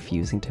wrong for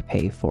refusing to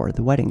pay for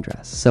the wedding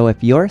dress. So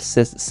if your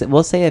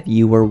we'll say if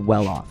you were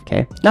well off,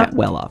 okay? Not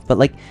well off, but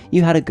like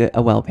you had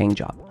a well-paying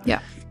job. Yeah.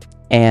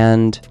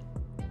 And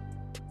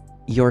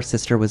your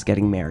sister was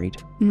getting married,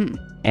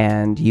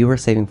 and you were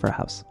saving for a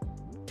house.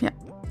 Yeah.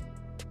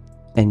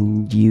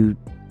 And you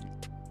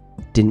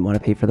didn't want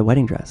to pay for the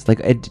wedding dress. Like,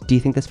 do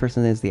you think this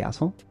person is the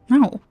asshole?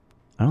 No.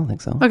 I don't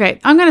think so. Okay,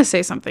 I'm going to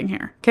say something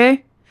here,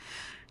 okay?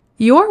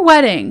 Your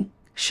wedding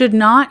should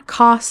not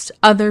cost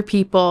other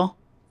people,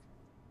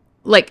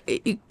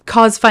 like,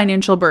 cause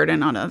financial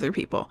burden on other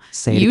people.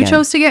 Say it You again.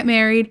 chose to get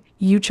married.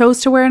 You chose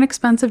to wear an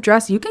expensive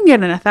dress. You can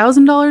get an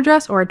 $1,000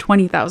 dress or a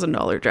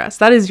 $20,000 dress.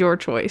 That is your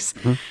choice.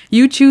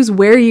 You choose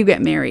where you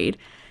get married.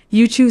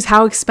 You choose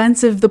how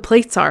expensive the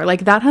plates are.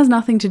 Like, that has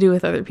nothing to do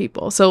with other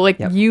people. So, like,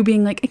 you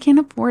being like, I can't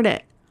afford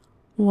it.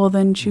 Well,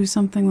 then choose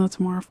something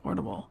that's more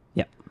affordable.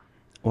 Yep.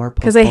 Or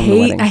because I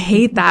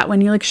hate that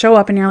when you like show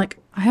up and you're like,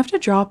 I have to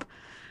drop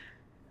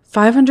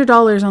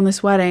 $500 on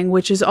this wedding,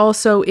 which is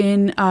also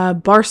in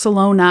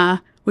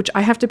Barcelona, which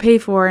I have to pay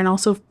for and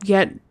also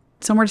get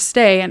somewhere to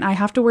stay, and I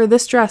have to wear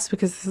this dress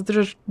because this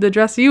is the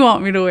dress you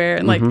want me to wear,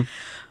 and like,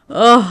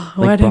 oh,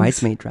 like weddings.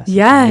 Bridesmaid dresses.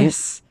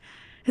 Yes,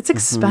 right? It's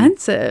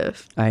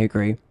expensive. I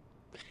agree.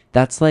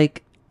 That's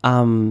like,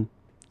 I mean,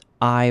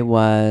 I'm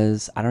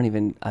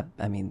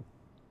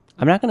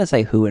not gonna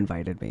say who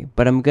invited me,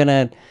 but I'm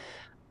gonna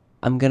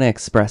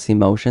express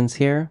emotions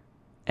here,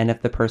 and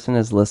if the person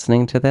is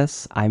listening to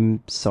this,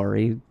 I'm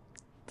sorry,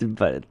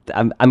 but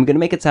I'm gonna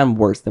make it sound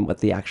worse than what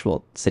the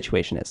actual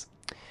situation is.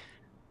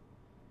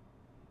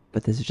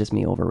 But this is just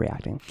me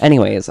overreacting.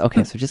 Anyways,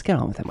 okay, so just get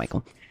on with it,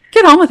 Michael.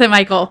 Get on with it,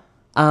 Michael.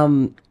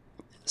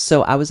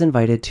 So I was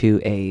invited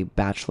to a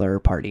bachelor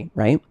party,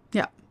 right?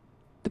 Yeah.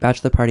 The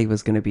bachelor party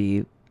was going to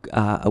be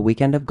a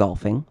weekend of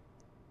golfing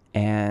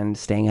and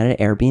staying at an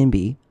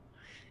Airbnb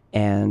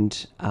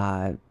and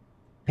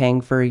paying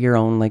for your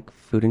own like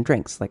food and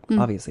drinks, like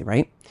obviously,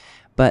 right?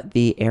 But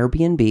the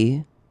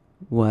Airbnb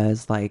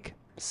was like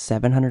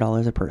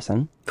 $700 a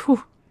person.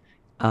 Whew.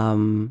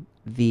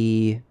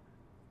 The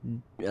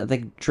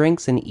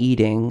drinks and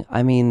eating,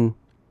 I mean,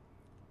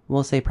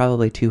 we'll say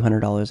probably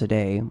 $200 a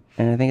day,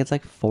 and I think it's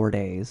like 4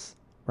 days,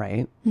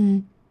 right?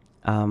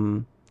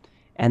 And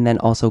then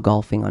also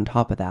golfing on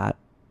top of that.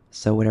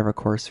 So whatever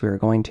course we were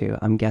going to,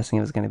 I'm guessing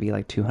it was going to be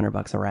like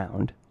 $200 a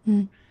round.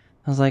 I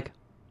was like,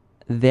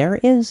 there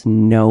is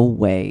no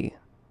way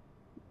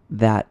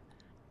that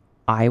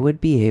I would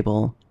be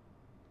able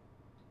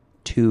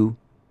to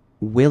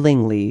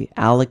willingly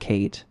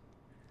allocate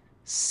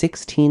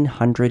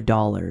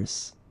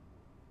 $1,600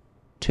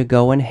 to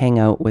go and hang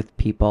out with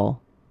people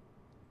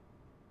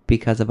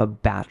because of a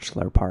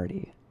bachelor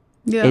party.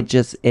 Yeah.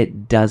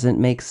 It doesn't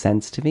make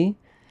sense to me.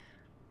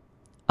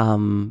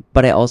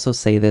 But I also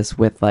say this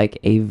with like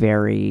a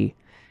very,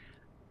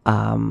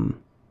 like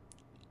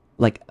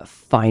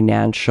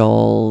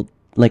financial,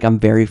 like I'm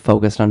very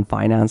focused on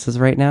finances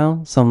right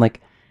now. So I'm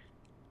like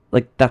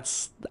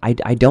that's, I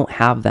don't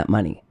have that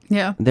money.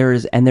 Yeah.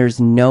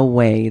 There's no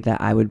way that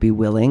I would be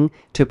willing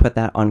to put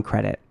that on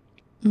credit.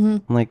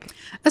 Like,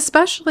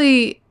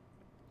 especially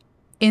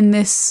in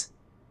this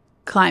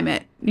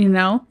climate, you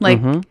know, like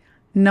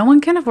no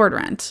one can afford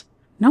rent.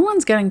 No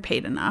one's getting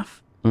paid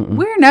enough.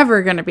 We're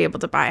never going to be able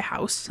to buy a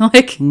house.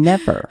 Like,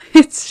 never.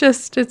 It's too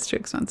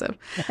expensive.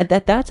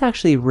 That's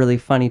actually really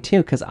funny too,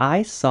 because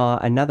I saw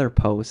another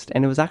post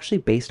and it was actually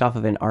based off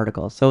of an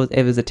article. So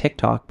it was a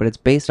TikTok, but it's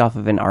based off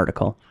of an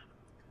article.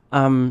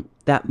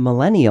 That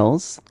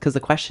millennials, because the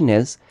question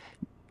is,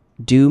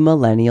 do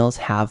millennials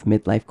have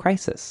midlife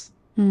crises?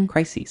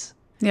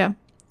 Yeah.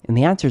 And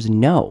the answer is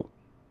no,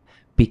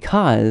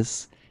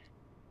 because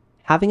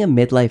having a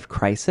midlife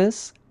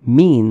crisis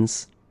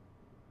means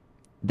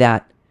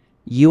that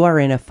you are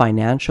in a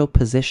financial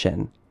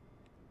position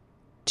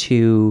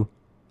to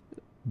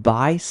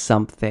buy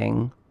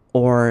something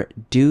or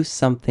do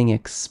something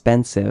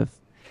expensive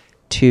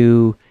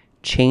to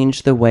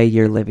change the way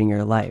you're living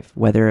your life,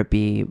 whether it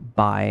be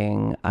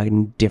buying a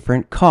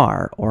different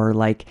car or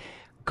like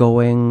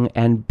going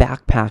and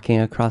backpacking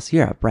across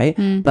Europe, right?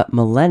 But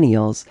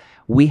millennials,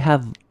 we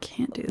have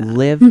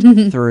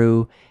lived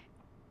through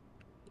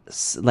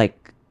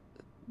like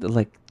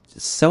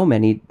so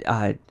many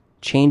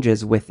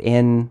changes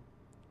within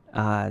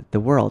the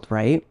world,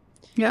 right?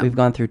 Yeah. We've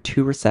gone through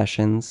 2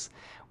 recessions.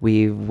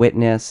 We've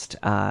witnessed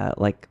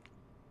like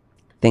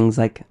things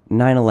like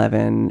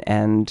 9/11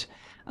 and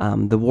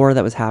the war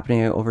that was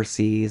happening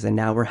overseas, and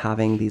now we're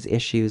having these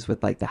issues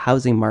with like the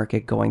housing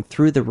market going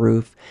through the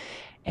roof,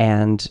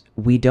 and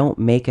we don't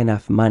make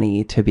enough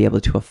money to be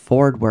able to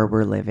afford where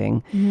we're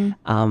living.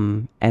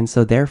 And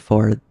so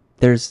therefore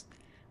there's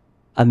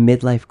a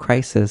midlife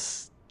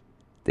crisis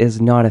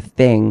is not a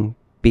thing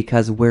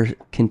because we're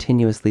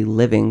continuously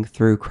living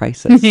through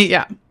crisis.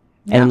 Yeah.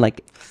 And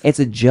like, it's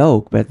a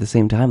joke, but at the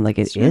same time, like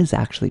it is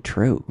actually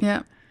true.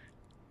 Yeah.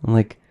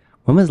 Like,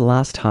 when was the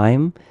last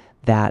time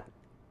that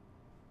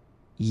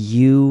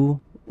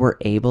you were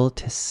able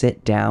to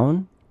sit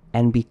down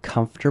and be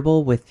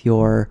comfortable with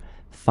your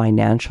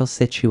financial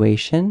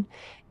situation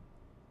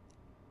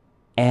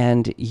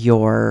and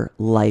your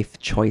life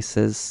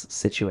choices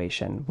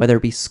situation, whether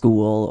it be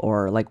school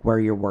or like where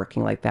you're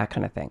working, like that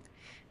kind of thing?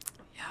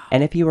 Yeah.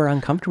 And if you were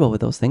uncomfortable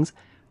with those things,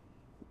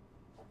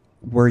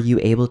 were you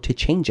able to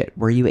change it?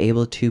 Were you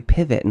able to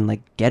pivot and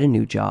like get a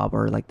new job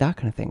or like that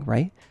kind of thing,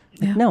 right?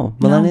 Like, no,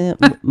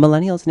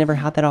 millennials never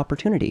had that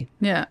opportunity.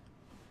 Yeah.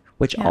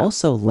 Which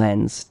also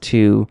lends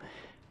to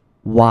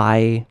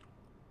why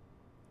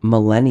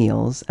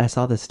millennials, I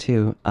saw this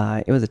too,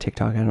 it was a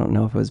TikTok, I don't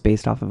know if it was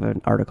based off of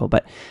an article,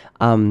 but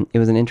it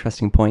was an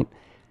interesting point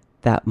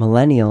that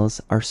millennials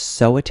are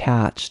so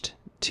attached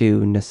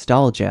to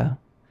nostalgia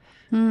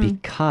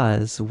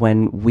because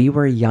when we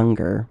were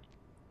younger,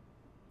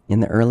 in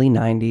the early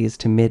 90s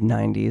to mid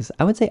 90s,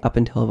 I would say up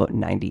until about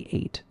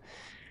 98,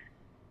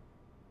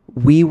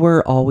 we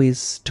were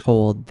always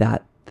told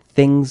that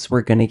things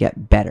were going to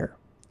get better,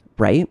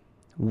 right?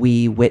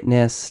 We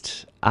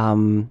witnessed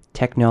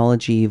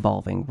technology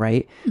evolving,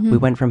 right? We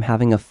went from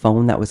having a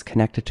phone that was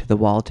connected to the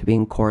wall to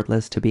being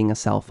cordless to being a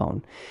cell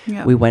phone.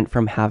 Yeah. We went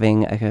from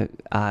having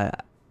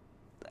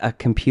a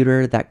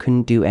computer that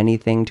couldn't do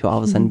anything to all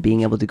of a sudden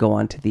being able to go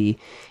onto the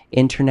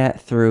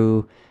internet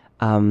through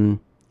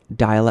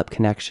dial-up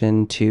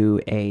connection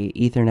to a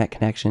Ethernet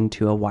connection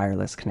to a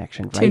wireless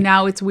connection, right? To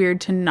now it's weird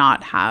to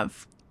not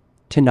have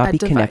To not a be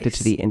connected device.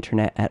 to the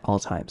internet at all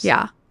times.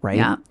 Yeah. Right?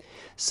 Yeah.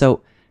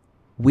 So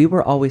we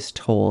were always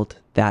told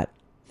that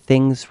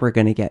things were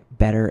going to get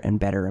better and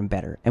better and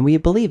better. And we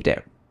believed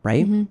it,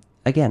 right?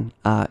 Again,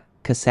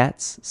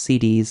 cassettes,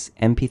 CDs,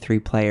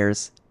 MP3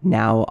 players.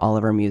 Now all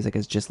of our music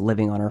is just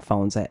living on our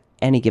phones. At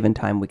any given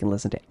time, we can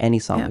listen to any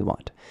song we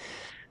want.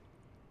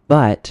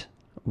 But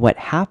what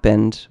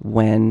happened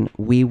when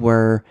we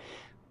were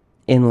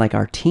in like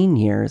our teen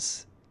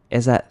years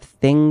is that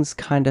things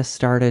kind of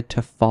started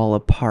to fall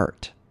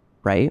apart,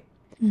 right?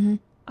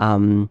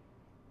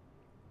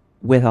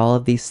 With all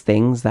of these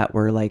things that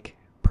were like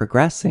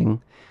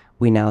progressing,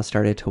 we now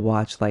started to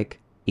watch like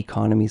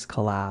economies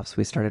collapse.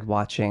 We started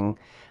watching,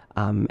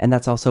 and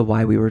that's also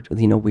why we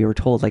were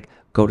told like,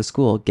 go to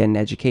school, get an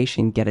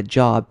education, get a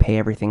job, pay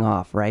everything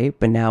off, right?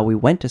 But now we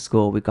went to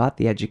school, we got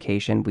the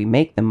education, we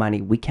make the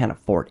money, we can't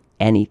afford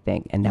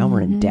anything, and now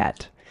we're in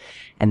debt.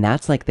 And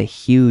that's like the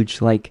huge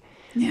like,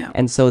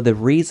 and so the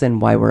reason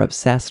why we're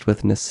obsessed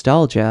with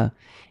nostalgia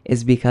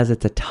is because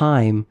it's a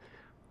time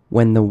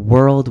when the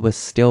world was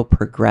still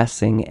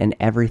progressing and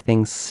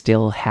everything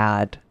still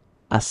had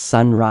a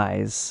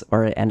sunrise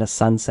and a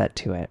sunset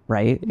to it,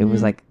 right? It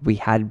was like we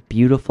had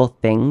beautiful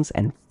things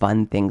and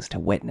fun things to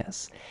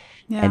witness.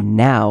 Yeah. And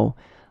now,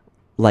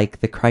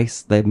 like the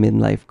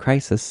midlife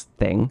crisis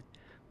thing,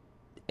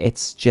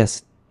 it's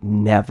just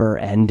never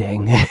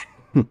ending.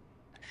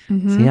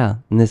 So yeah,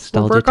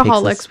 nostalgia. We're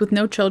workaholics takes us... with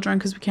no children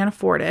because we can't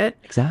afford it.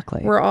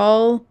 Exactly. We're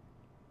all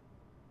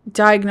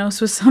diagnosed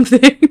with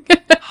something.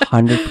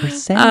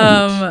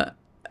 100%.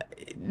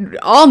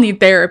 All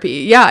need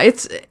therapy. Yeah,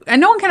 and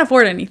no one can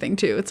afford anything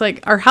too. It's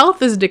like our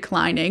health is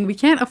declining. We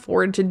can't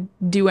afford to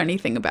do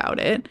anything about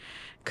it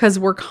because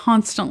we're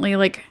constantly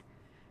like,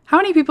 how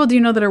many people do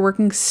you know that are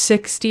working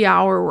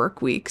 60-hour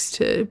work weeks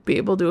to be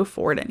able to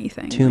afford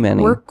anything? Too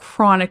many. We're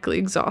chronically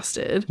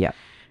exhausted. Yeah.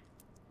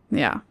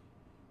 Yeah.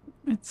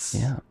 It's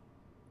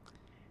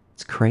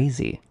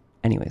crazy.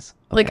 Anyways.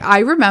 Okay. Like I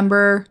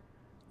remember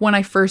when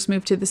I first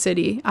moved to the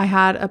city, I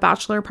had a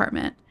bachelor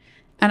apartment.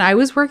 And I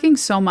was working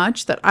so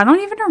much that I don't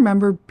even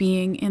remember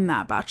being in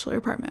that bachelor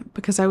apartment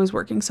because I was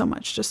working so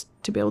much just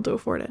to be able to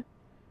afford it.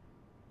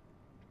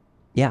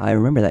 Yeah, I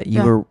remember that.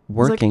 You were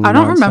working. I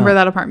don't remember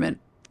that apartment.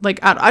 Like,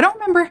 I don't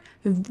remember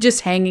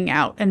just hanging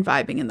out and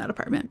vibing in that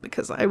apartment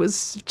because I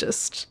was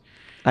just...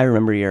 I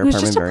remember your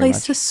apartment very much. It was just a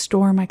place to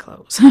store my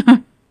clothes.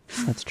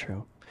 That's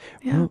true.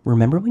 Yeah.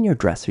 Remember when your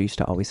dresser used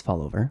to always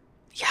fall over?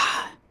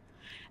 Yeah.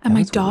 And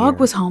my dog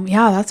was home.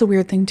 Yeah, that's a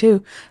weird thing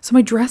too. So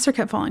my dresser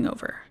kept falling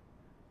over.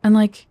 And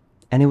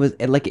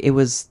it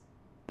was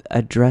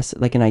a dress,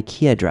 like an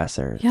IKEA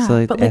dresser. Yeah,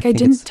 so but like I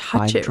didn't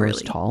touch it 5 drawers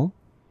really. Tall.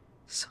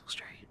 So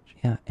strange.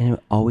 Yeah, and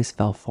it always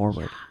fell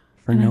forward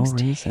for and no I was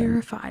reason.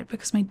 terrified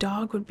because my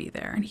dog would be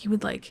there and he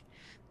would like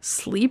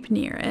sleep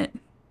near it.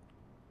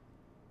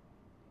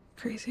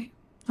 Crazy.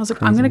 I was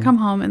like, I'm gonna come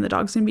home and the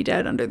dog's gonna be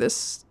dead under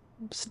this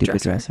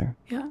stupid dresser.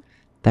 Yeah.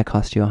 That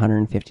cost you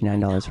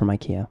 $159 from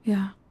IKEA.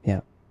 Yeah.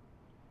 Yeah.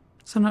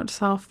 So not to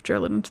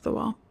self-drill it into the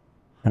wall.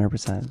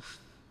 100%.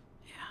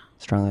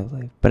 Strongly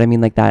believe. But I mean,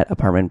 like that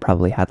apartment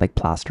probably had like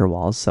plaster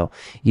walls, so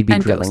you'd be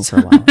drilling for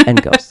a while. And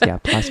ghosts, yeah,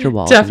 plaster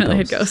walls. Definitely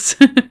had ghosts.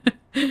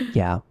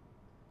 Yeah,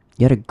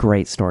 you had a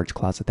great storage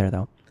closet there,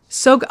 though.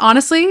 So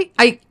honestly,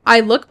 I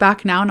look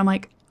back now and I'm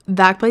like,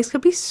 that place could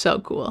be so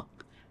cool.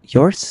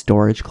 Your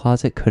storage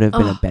closet could have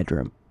been a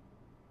bedroom.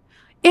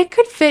 It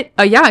could fit.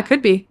 Oh yeah, it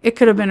could be. It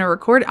could have been a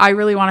record. I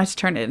really wanted to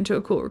turn it into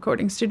a cool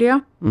recording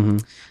studio.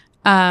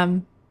 Mm-hmm.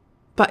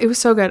 But it was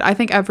so good. I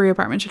think every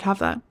apartment should have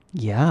that.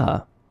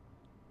 Yeah.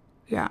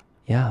 Yeah.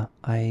 Yeah,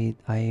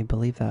 I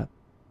believe that.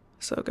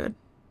 So good.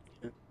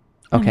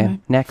 Okay, Anyway.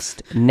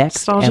 Next,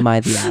 Nostalgia. am I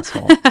the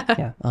asshole?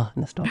 Yeah,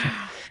 nostalgia.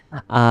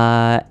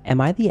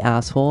 Am I the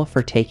asshole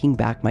for taking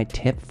back my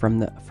tip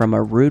from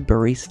a rude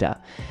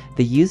barista?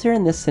 The user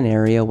in this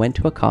scenario went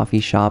to a coffee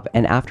shop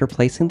and after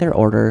placing their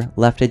order,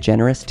 left a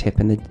generous tip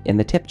in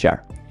the tip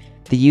jar.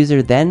 The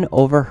user then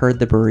overheard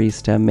the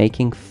barista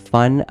making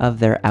fun of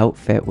their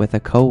outfit with a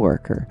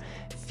coworker.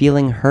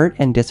 Feeling hurt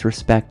and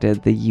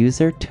disrespected, the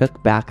user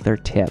took back their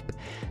tip.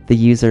 The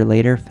user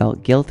later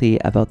felt guilty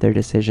about their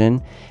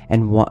decision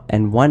and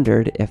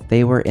wondered if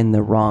they were in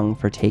the wrong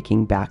for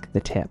taking back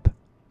the tip.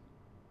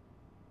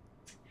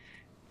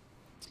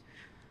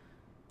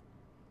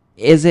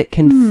 is it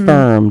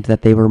confirmed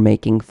that they were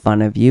making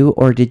fun of you,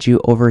 or did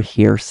you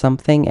overhear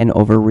something and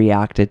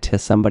overreacted to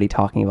somebody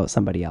talking about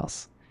somebody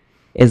else?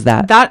 Is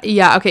that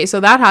yeah, okay, so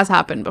that has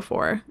happened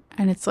before,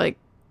 and it's like,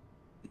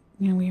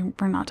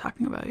 we're not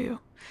talking about you.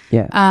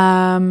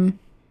 yeah?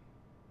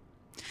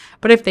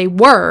 But if they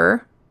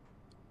were,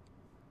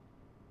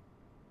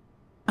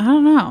 I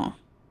don't know.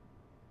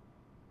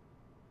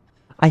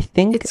 I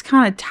think It's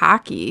kind of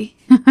tacky,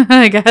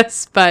 I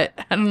guess, but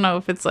I don't know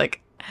if it's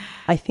like.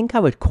 I think I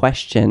would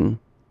question,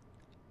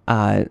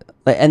 and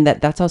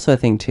that's also a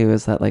thing too,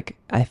 is that like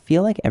I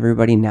feel like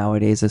everybody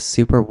nowadays is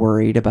super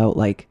worried about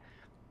like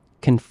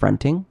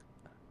confronting,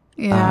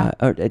 Yeah.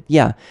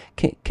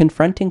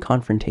 confronting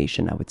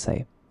confrontation, I would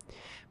say,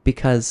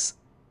 because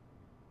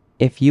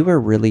if you were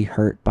really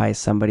hurt by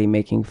somebody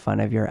making fun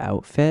of your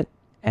outfit,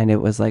 and it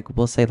was like,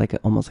 we'll say like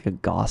almost like a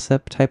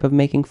gossip type of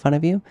making fun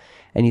of you,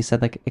 and you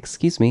said like,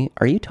 excuse me,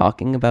 are you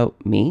talking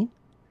about me?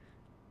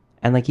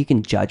 And like you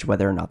can judge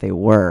whether or not they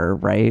were,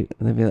 right?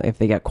 If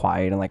they get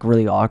quiet and like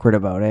really awkward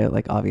about it,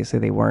 like obviously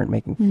they weren't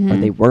making or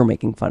they were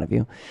making fun of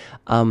you.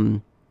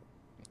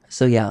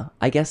 So yeah,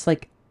 I guess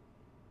like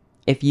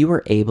if you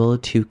were able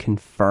to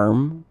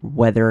confirm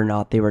whether or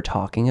not they were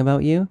talking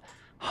about you,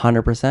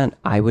 100%,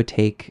 I would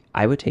take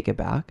it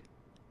back.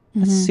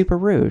 That's super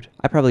rude.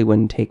 I probably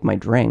wouldn't take my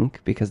drink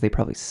because they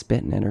probably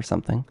spit in it or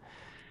something.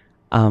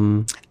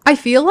 I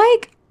feel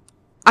like,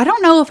 I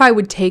don't know if I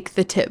would take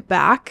the tip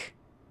back,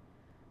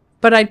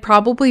 but I'd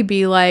probably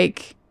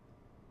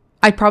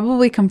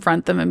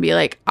confront them and be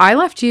like, I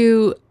left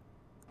you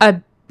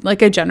a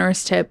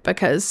generous tip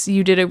because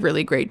you did a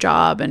really great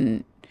job,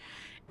 and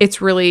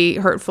it's really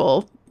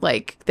hurtful,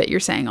 like, that you're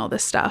saying all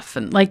this stuff,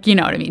 and like, you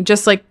know what I mean?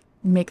 Just like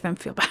make them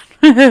feel bad.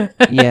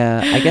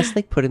 Yeah, I guess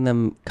like putting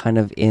them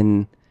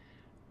in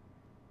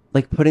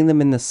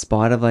the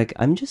spot of like,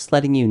 I'm just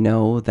letting you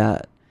know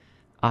that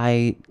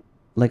I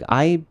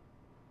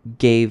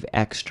gave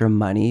extra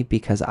money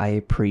because I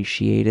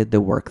appreciated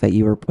the work that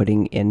you were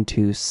putting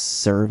into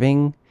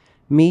serving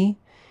me,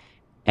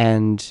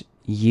 and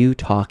you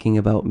talking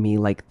about me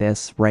like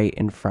this right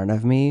in front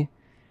of me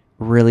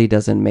really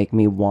doesn't make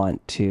me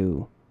want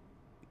to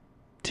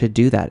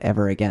do that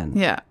ever again.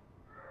 Yeah.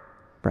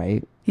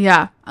 Right?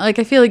 Yeah. Like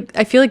I feel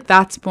like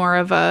that's more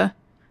of a.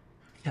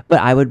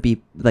 But I would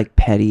be like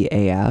petty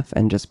AF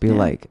and just be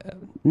like,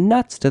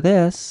 nuts to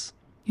this.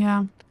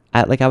 Yeah.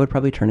 I would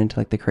probably turn into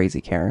like the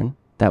crazy Karen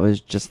that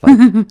was just like,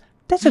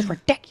 this is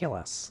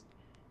ridiculous.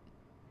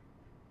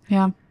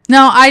 Yeah.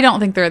 No, I don't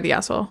think they're the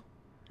asshole.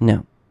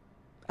 No.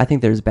 I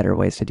think there's better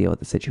ways to deal with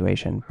the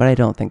situation, but I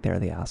don't think they're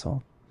the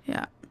asshole.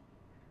 Yeah.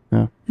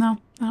 No. No,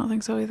 I don't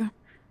think so either.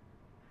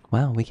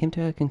 Wow, we came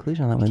to a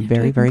conclusion on that one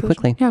very, very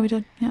quickly. Yeah, we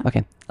did. Yeah.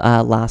 Okay.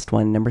 Last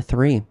one, number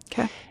 3.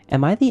 Okay.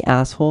 Am I the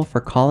asshole for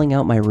calling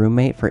out my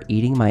roommate for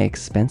eating my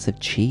expensive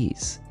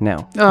cheese?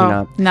 No. Oh, you're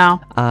not.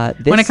 no.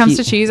 When it comes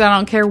to cheese, I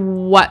don't care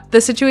what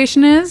the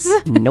situation is.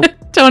 Nope.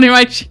 Don't eat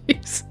my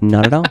cheese.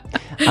 Not at all.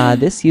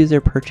 This user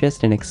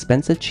purchased an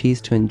expensive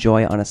cheese to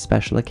enjoy on a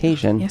special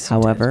occasion. Yes,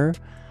 however,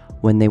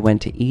 when they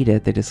went to eat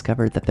it, they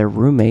discovered that their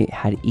roommate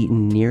had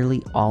eaten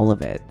nearly all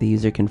of it. The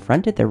user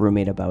confronted their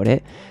roommate about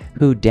it,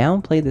 who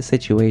downplayed the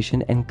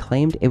situation and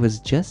claimed it was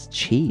just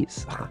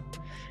cheese.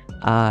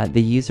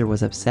 The user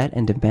was upset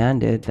and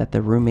demanded that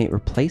the roommate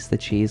replace the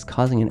cheese,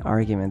 causing an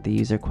argument. The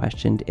user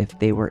questioned if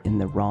they were in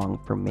the wrong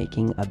for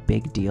making a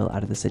big deal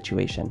out of the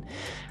situation.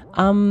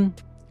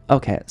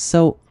 Okay,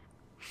 so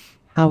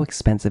how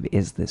expensive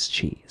is this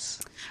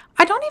cheese?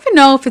 I don't even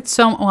know if it's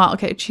so well.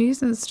 Okay,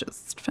 cheese is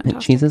just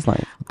fantastic. Cheese is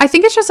life. I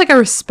think it's just like a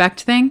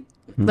respect thing.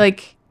 Mm-hmm.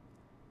 Like,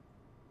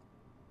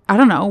 I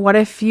don't know. What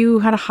if you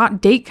had a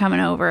hot date coming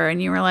over and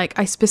you were like,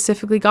 I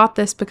specifically got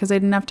this because I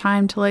didn't have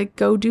time to like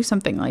go do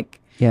something, like,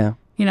 Yeah.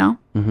 you know?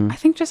 Mm-hmm. I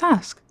think just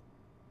ask.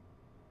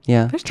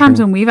 Yeah. There's times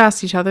when we've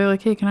asked each other,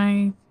 like, hey, can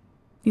I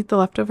eat the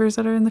leftovers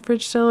that are in the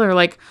fridge still? Or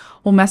like,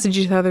 we'll message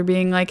each other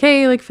being like,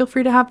 hey, like, feel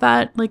free to have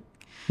that, like,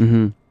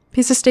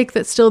 piece of steak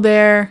that's still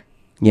there.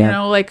 Yeah. You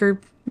know, like,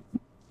 or,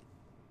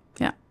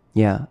 yeah.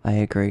 Yeah, I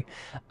agree.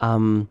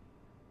 I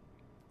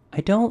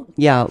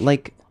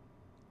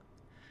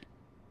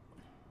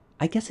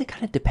guess it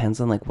kind of depends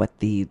on like what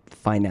the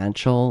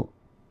financial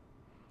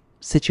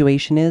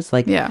situation is.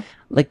 Like, yeah.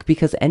 Like,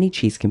 because any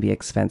cheese can be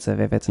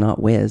expensive if it's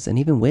not Whiz, and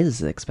even Whiz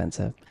is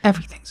expensive.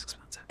 Everything's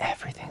expensive.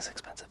 Everything's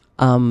expensive.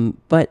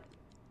 But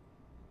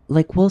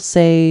like we'll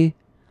say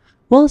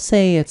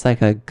it's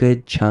like a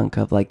good chunk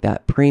of like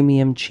that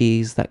premium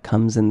cheese that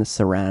comes in the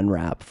saran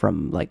wrap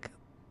from like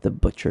the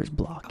butcher's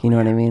block. You know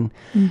what I mean?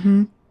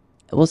 Mm-hmm.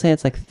 We'll say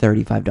it's like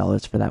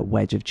 $35 for that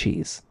wedge of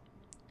cheese.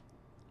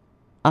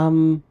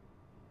 I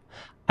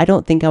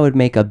don't think I would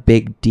make a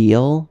big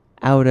deal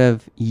out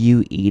of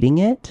you eating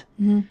it.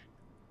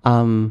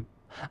 Mm-hmm.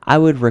 I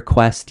would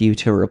request you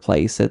to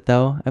replace it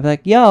though. I'd be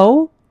like,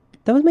 yo,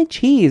 that was my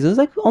cheese. It was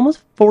like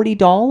almost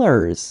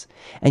 $40.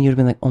 And you'd have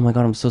been like, oh my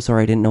God, I'm so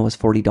sorry. I didn't know it was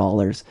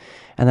 $40.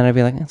 And then I'd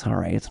be like, it's all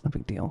right. It's no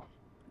big deal.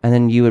 And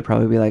then you would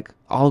probably be like,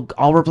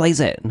 I'll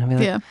replace it. And I'd be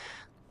like, Yeah.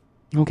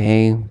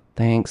 okay,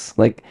 thanks.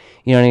 Like,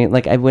 you know what I mean?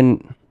 Like I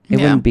wouldn't. It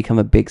Yeah. wouldn't become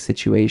a big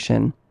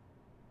situation.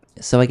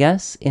 So I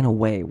guess in a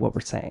way what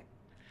we're saying,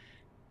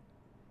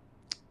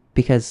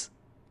 because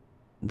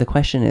the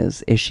question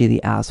is she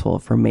the asshole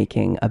for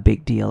making a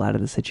big deal out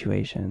of the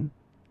situation?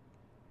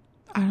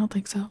 I don't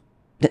think so.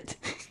 I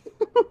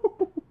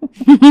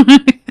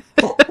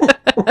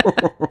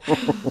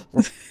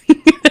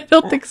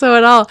don't think so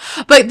at all.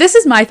 But this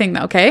is my thing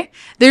though, okay?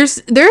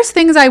 There's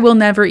things I will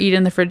never eat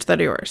in the fridge that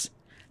are yours.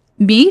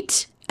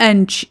 Meat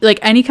and like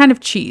any kind of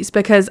cheese,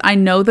 because I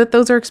know that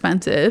those are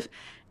expensive.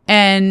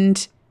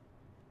 And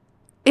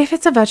if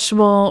it's a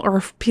vegetable or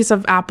a piece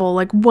of apple,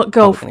 like what,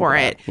 go for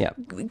it. Yeah.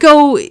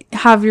 Go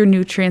have your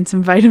nutrients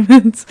and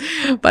vitamins.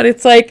 But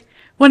it's like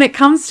when it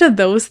comes to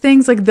those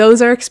things, like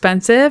those are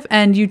expensive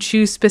and you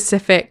choose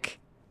specific,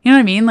 you know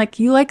what I mean? Like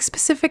you like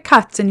specific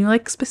cuts and you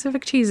like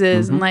specific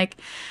cheeses and like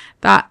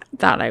that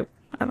I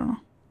don't know.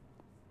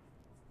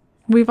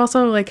 We've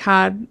also like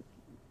had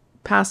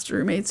past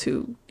roommates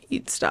who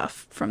eat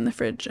stuff from the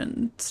fridge,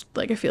 and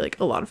like I feel like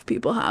a lot of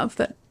people have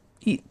that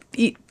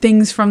eat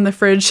things from the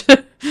fridge.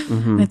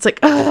 And it's like,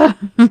 ugh.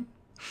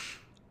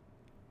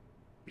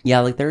 Yeah,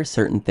 like there are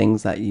certain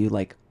things that you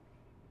like,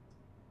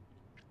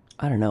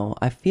 I don't know.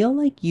 I feel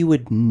like you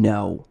would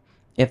know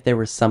if there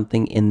was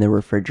something in the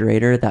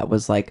refrigerator that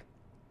was like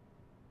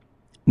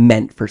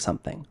meant for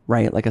something,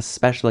 right? Like a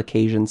special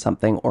occasion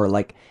something, or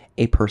like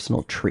a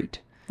personal treat,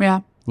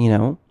 Yeah. you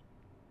know?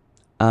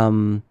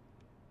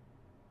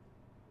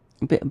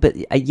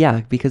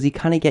 Yeah, because you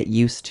kind of get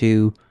used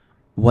to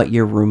what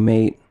your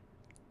roommate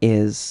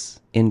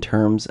is in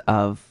terms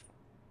of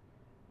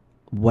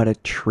what a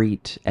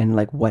treat and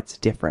like what's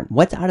different,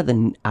 what's out of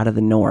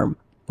the norm,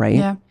 right?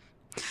 Yeah.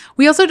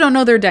 We also don't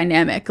know their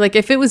dynamic. Like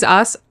if it was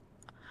us,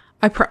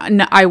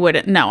 I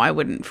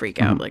wouldn't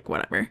freak out, like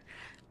whatever.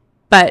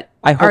 But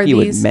I hope you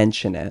would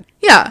mention it.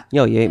 Yeah.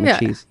 Yo, you ate my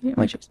cheese. You ate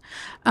my cheese.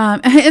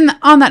 And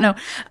on that note,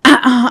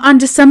 on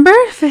December,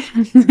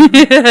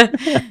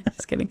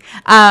 just kidding.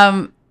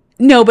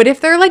 No, but if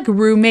they're like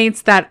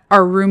roommates that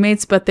are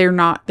roommates, but they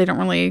don't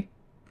really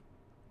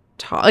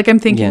talk. Like I'm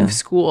thinking of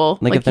school,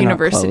 like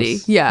university.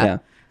 Yeah.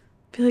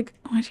 Be like,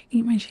 why'd you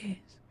eat my cheese?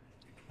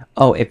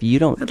 Oh, if you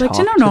don't, I'd like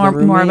to know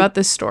more about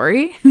this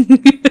story.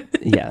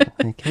 Yeah.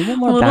 Can you get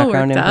more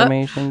background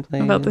information,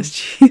 please? About this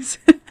cheese.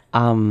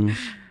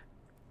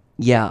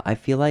 Yeah, I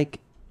feel like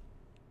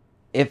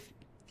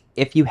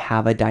if you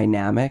have a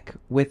dynamic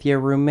with your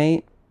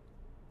roommate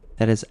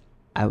that is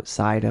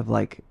outside of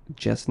like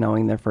just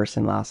knowing their first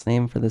and last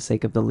name for the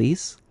sake of the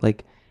lease,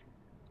 like,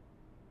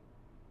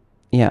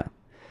 yeah.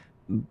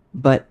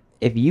 But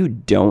if you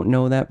don't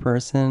know that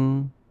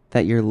person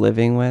that you're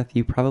living with,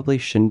 you probably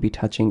shouldn't be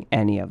touching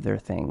any of their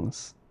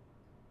things,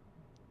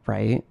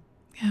 right?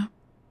 Yeah.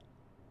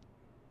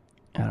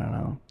 I don't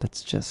know.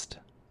 That's just,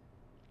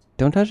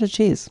 don't touch the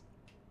cheese.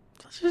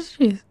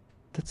 Cheese.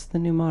 That's the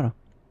new motto.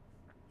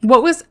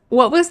 What was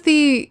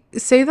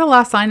say the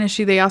last line? Is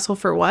she the asshole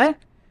for what?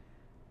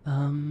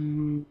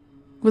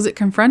 Was it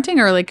confronting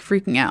or like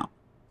freaking out?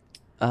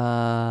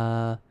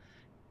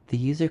 The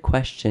user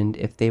questioned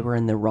if they were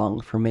in the wrong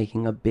for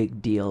making a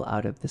big deal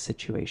out of the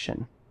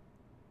situation.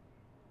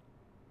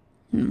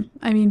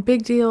 I mean,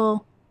 big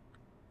deal.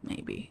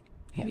 Maybe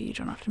you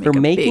don't have to make for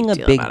making a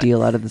big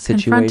deal out of the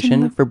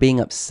situation, for being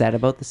upset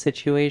about the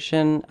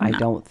situation. No. I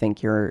don't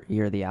think you're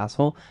the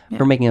asshole. Yeah.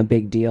 For making a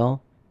big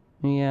deal,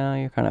 yeah,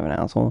 you're kind of an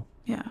asshole.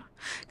 Yeah,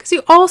 because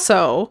you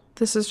also,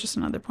 this is just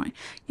another point,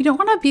 you don't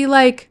want to be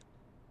like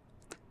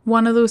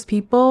one of those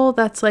people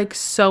that's like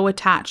so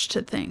attached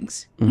to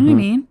things. You know what I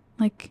mean?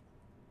 Like,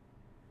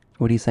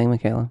 what are you saying,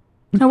 Michaela?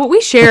 No, but we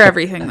share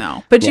everything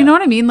though. But you know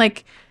what I mean?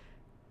 Like,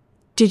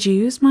 did you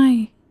use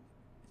my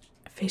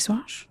face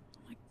wash?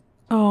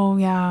 Oh,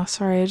 yeah,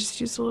 sorry, I just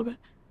used a little bit.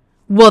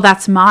 Well,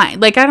 that's mine.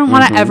 Like, I don't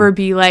want to ever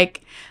be,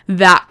 like,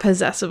 that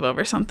possessive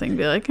over something.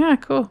 Be like, yeah,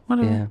 cool,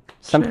 whatever. Yeah.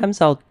 Sometimes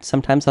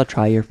I'll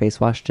try your face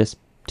wash just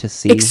to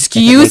see.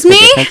 Excuse me?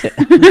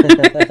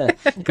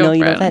 No,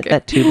 you know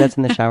that tube that's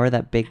in the shower,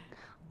 that big,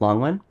 long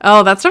one?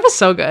 Oh, that stuff is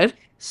so good.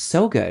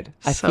 So good.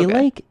 I feel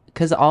like,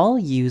 because I'll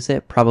use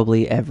it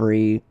probably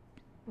every,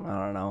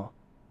 I don't know,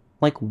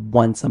 like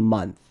once a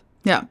month.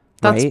 Yeah.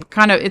 That's right?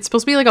 Kind of, it's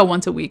supposed to be like a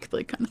once a week,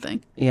 like kind of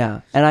thing.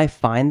 Yeah. And I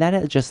find that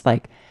it just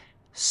like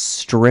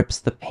strips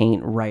the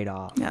paint right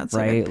off. Yeah.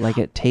 Right. Like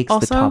it takes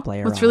the top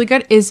layer what's off. Really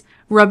good is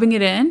rubbing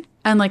it in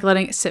and like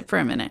letting it sit for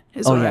a minute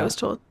is what I was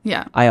told.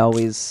 Yeah. I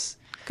always.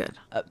 Good.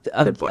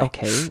 Good boy.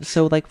 Okay.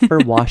 So like for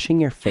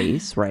washing your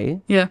face, right?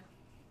 Yeah.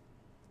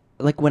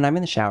 Like when I'm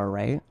in the shower,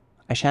 right?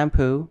 I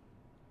shampoo,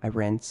 I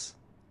rinse.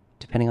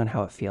 Depending on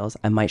how it feels,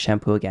 I might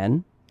shampoo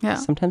again. Yeah.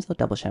 Sometimes I'll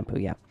double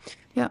shampoo. Yeah.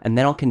 Yeah. And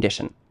then I'll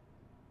condition.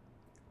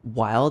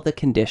 While the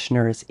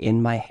conditioner is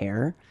in my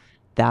hair,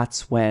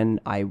 that's when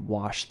I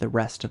wash the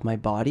rest of my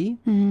body.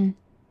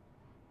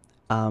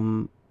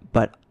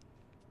 But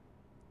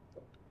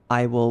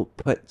I will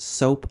put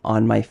soap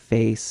on my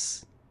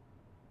face,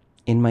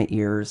 in my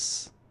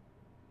ears,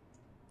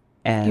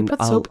 and you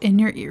put soap in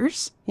your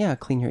ears? Yeah,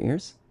 clean your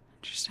ears.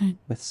 Interesting.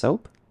 With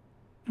soap?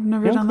 I've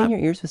never done that. You don't clean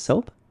your ears with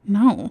soap?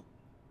 No.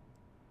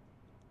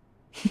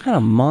 What kind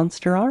of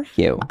monster are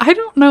you? I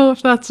don't know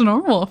if that's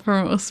normal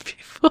for most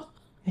people.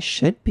 It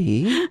should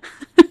be.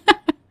 You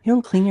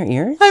don't clean your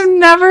ears? I've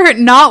never,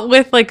 not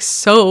with like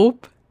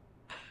soap.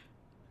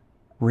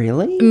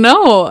 Really?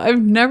 No,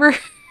 I've never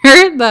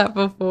heard that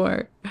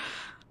before.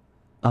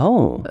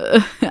 Oh.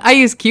 I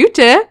use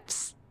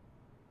Q-tips.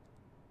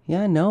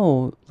 Yeah,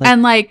 no.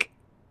 And like,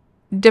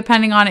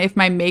 depending on if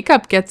my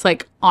makeup gets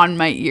like on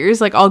my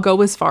ears, like I'll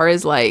go as far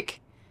as like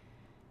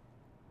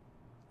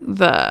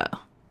the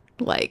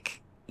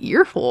like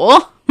ear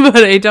hole, but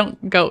I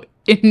don't go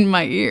in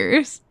my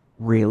ears.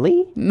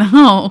 Really?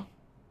 No.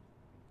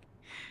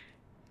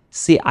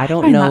 See, I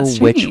don't find know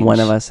that which strange. one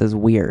of us is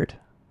weird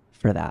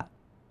for that.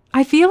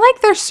 I feel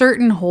like there's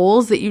certain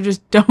holes that you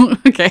just don't.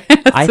 Okay,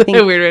 that's I think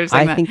a weird way of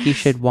saying I that. think you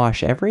should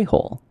wash every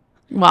hole.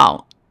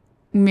 Well,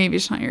 maybe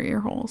it's not your ear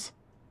holes.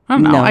 I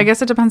don't know. No. I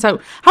guess it depends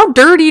how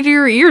dirty do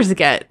your ears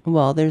get?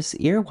 Well, there's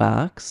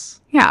earwax.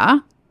 Yeah.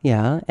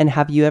 Yeah. And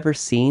have you ever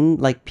seen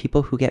like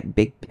people who get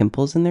big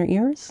pimples in their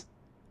ears?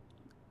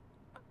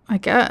 I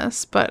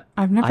guess, but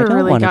I've I never don't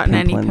really want a gotten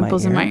any pimple in my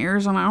pimples in my ear.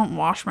 ears, and I don't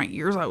wash my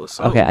ears out with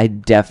soap. Okay, I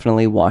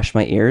definitely wash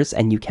my ears,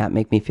 and you can't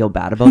make me feel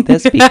bad about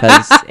this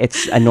because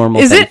it's a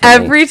normal Is thing it for me.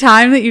 every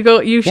time that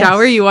you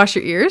shower, Yes. you wash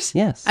your ears?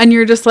 Yes. And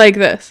you're just like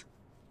this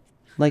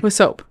Like with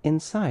soap.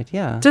 inside,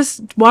 yeah.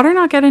 Does water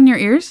not get in your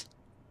ears?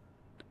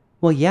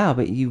 Well, yeah,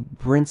 but you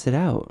rinse it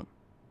out.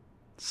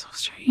 So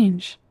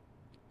strange.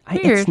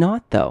 It's Weird.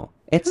 not, though.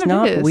 It's Kind of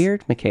not is.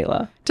 weird,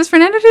 Michaela. Does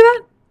Fernando do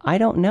that? I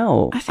don't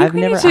know. I think I've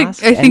we never need to.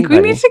 asked I think we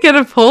anybody. need to get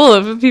a poll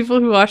of people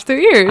who wash their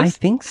ears. I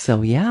think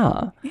so,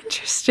 yeah.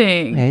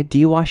 Interesting. Okay, do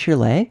you wash your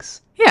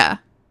legs? Yeah.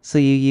 So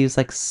you use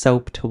like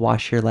soap to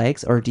wash your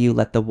legs, or do you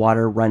let the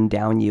water run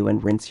down you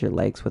and rinse your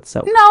legs with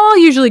soap? No, I'll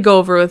usually go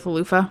over with a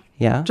loofah.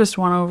 Yeah? Just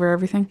one over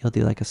everything. You'll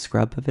do like a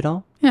scrub of it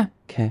all? Yeah.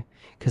 Okay.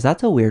 Because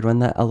that's a weird one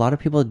that a lot of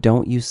people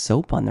don't use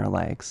soap on their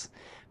legs.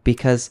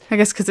 Because I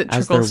guess because it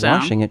as they're trickles down.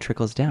 washing, it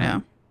trickles down.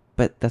 Yeah.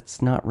 But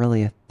that's not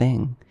really a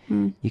thing.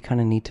 You kind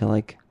of need to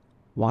like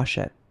wash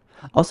it.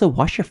 Also,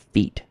 wash your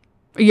feet.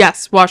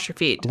 Yes, wash your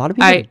feet. A lot of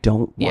people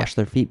don't wash yeah.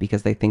 their feet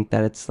because they think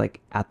that it's like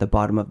at the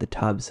bottom of the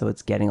tub, so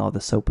it's getting all the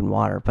soap and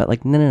water. But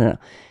like, no.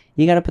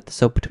 You got to put the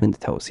soap between the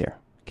toes here.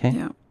 Okay?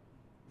 Yeah.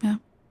 Yeah.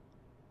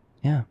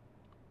 Yeah.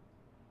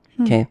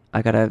 Okay,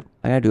 I gotta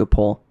do a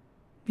poll.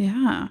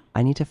 Yeah.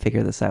 I need to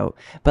figure this out.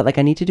 But like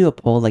I need to do a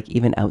poll like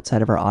even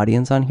outside of our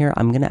audience on here.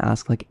 I'm going to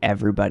ask like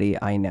everybody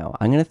I know.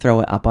 I'm going to throw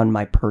it up on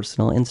my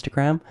personal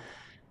Instagram.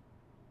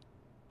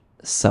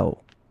 So,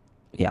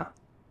 yeah.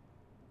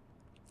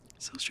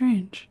 So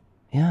strange.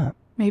 Yeah.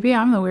 Maybe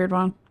I'm the weird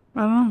one.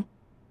 I don't know.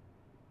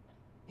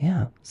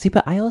 Yeah. See,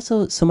 but I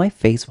also so my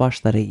face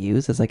wash that I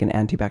use is like an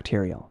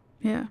antibacterial,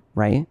 Yeah.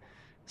 right?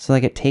 So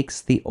like it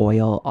takes the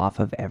oil off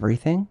of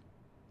everything.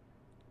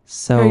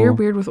 So Yeah, you're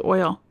weird with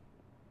oil.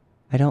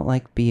 I don't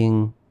like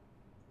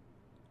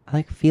I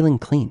like feeling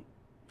clean.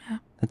 Yeah.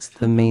 That's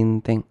the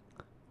main thing.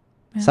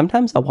 Yeah.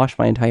 Sometimes I'll wash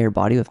my entire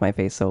body with my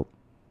face soap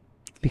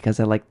because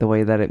I like the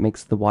way that it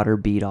makes the water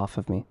bead off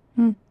of me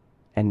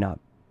and not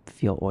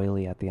feel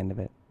oily at the end of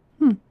it.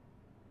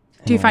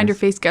 Do you find your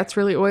Anyways, face gets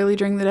really oily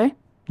during the day?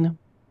 No.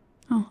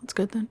 Oh, that's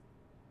good then.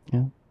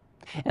 Yeah.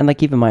 And like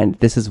keep in mind,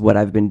 this is what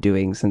I've been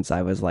doing since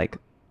I was like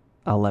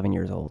 11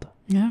 years old.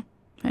 Yeah.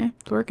 Hey,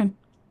 it's working.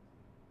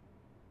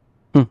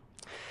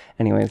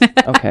 Anyways,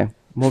 okay.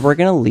 Well, we're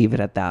going to leave it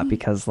at that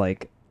because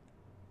like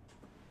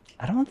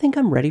I don't think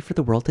I'm ready for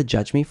the world to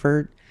judge me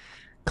for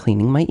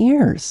cleaning my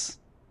ears.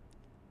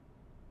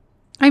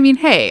 I mean,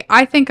 hey,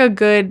 I think a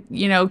good,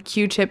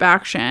 Q-tip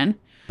action.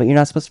 But you're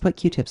not supposed to put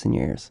Q-tips in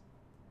your ears.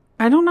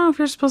 I don't know if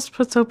you're supposed to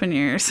put soap in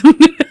your ears.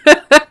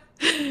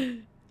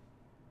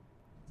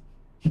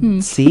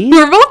 See?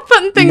 We're both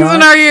putting things in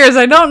Not- our ears.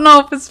 I don't know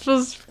if it's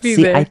supposed to be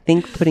See, there. I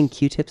think putting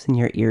Q-tips in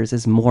your ears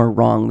is more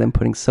wrong than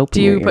putting soap Do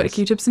in your you put ears.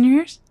 Q-tips in your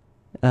ears?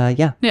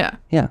 Yeah. Yeah.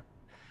 Yeah.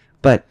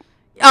 But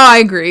Oh, I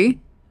agree.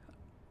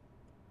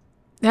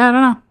 Yeah, I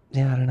don't know.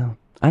 yeah, I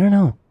don't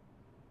know.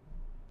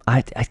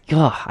 I'm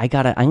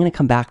going to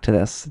come back to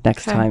this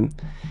next Okay. time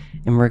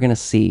and we're going to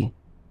see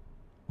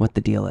what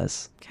the deal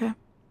is. Okay.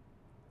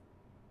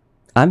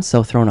 I'm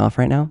so thrown off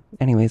right now.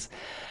 Anyways,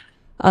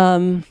 But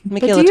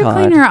Michaela do you Todd.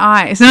 clean your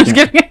eyes? No, I'm just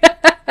kidding.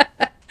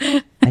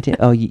 I did.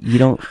 Oh, you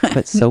don't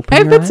put soap in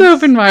I your put eyes?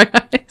 soap in my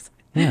eyes.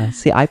 Yeah.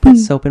 See, I put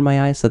soap in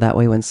my eyes so that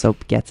way when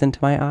soap gets into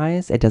my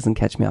eyes, it doesn't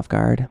catch me off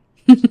guard.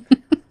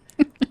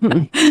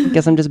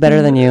 Guess I'm just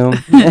better than you.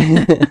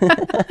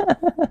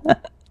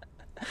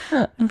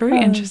 I'm very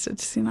interested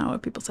to see now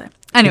what people say.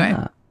 Anyway.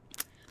 Yeah,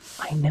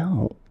 I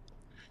know.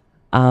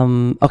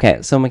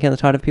 Okay, so Michaela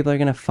Todd, if people are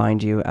going to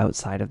find you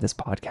outside of this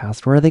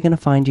podcast, where are they going to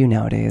find you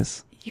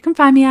nowadays? You can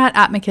find me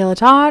at Michaela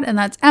Todd, and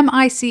that's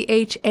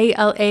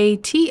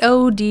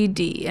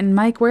MichaelaTodd. And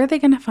Mike, where are they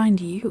going to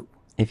find you?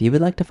 If you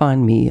would like to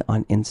find me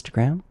on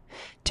Instagram,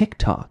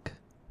 TikTok,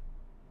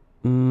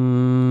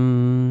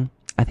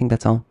 I think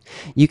that's all.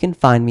 You can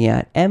find me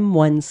at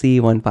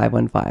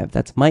M1C1515.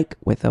 That's Mike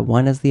with a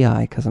 1 as the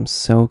I, because I'm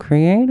so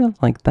creative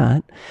like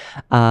that.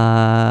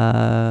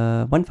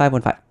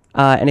 1515.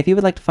 And if you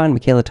would like to find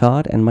Michaela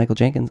Todd and Michael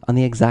Jenkins on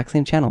the exact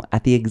same channel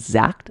at the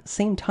exact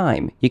same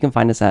time, you can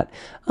find us at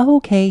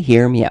OK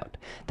Hear Me Out.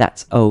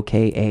 That's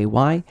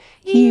OKAY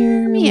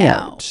Hear Me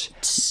Out.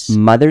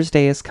 Mother's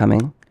Day is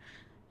coming.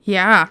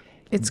 Yeah,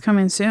 it's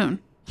coming soon.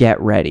 Get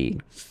ready.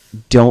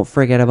 Don't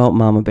forget about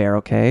Mama Bear,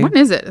 okay? When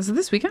is it? Is it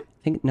this weekend?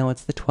 No,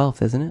 it's the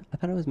 12th, isn't it? I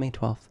thought it was May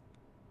 12th.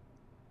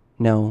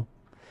 No,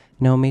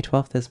 May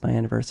 12th is my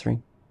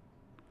anniversary.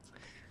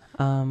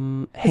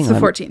 It's the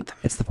 14th.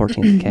 It's the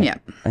 14th. Okay. Yeah.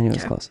 I knew it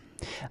was close.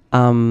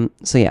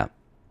 So yeah.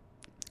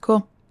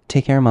 Cool.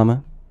 Take care,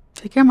 Mama.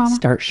 Take care, Mama.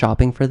 Start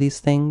shopping for these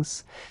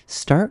things.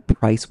 Start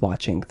price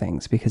watching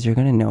things because you're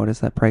going to notice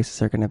that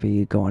prices are going to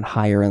be going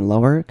higher and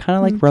lower, kind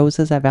of like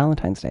roses at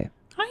Valentine's Day.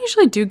 I don't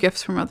usually do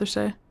gifts for Mother's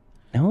Day.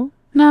 No?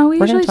 No,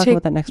 We're going to talk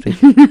about that next week.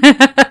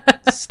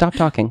 Stop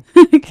talking.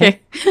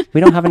 Okay.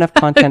 We don't have enough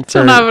content for,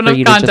 don't have enough for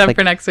you to content just, like,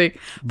 for next week.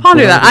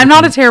 Ponder that. I'm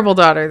not a terrible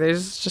daughter.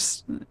 There's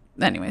just...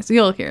 Anyways,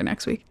 you'll hear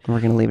next week.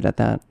 We're going to leave it at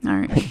that. All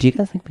right. Do you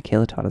guys think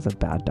Michaela Todd is a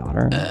bad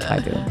daughter? I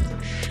do.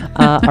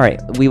 All right.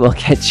 We will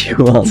catch you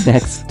all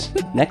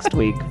next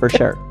week for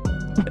sure.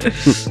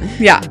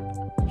 Yeah.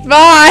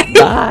 Bye.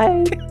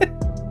 Bye.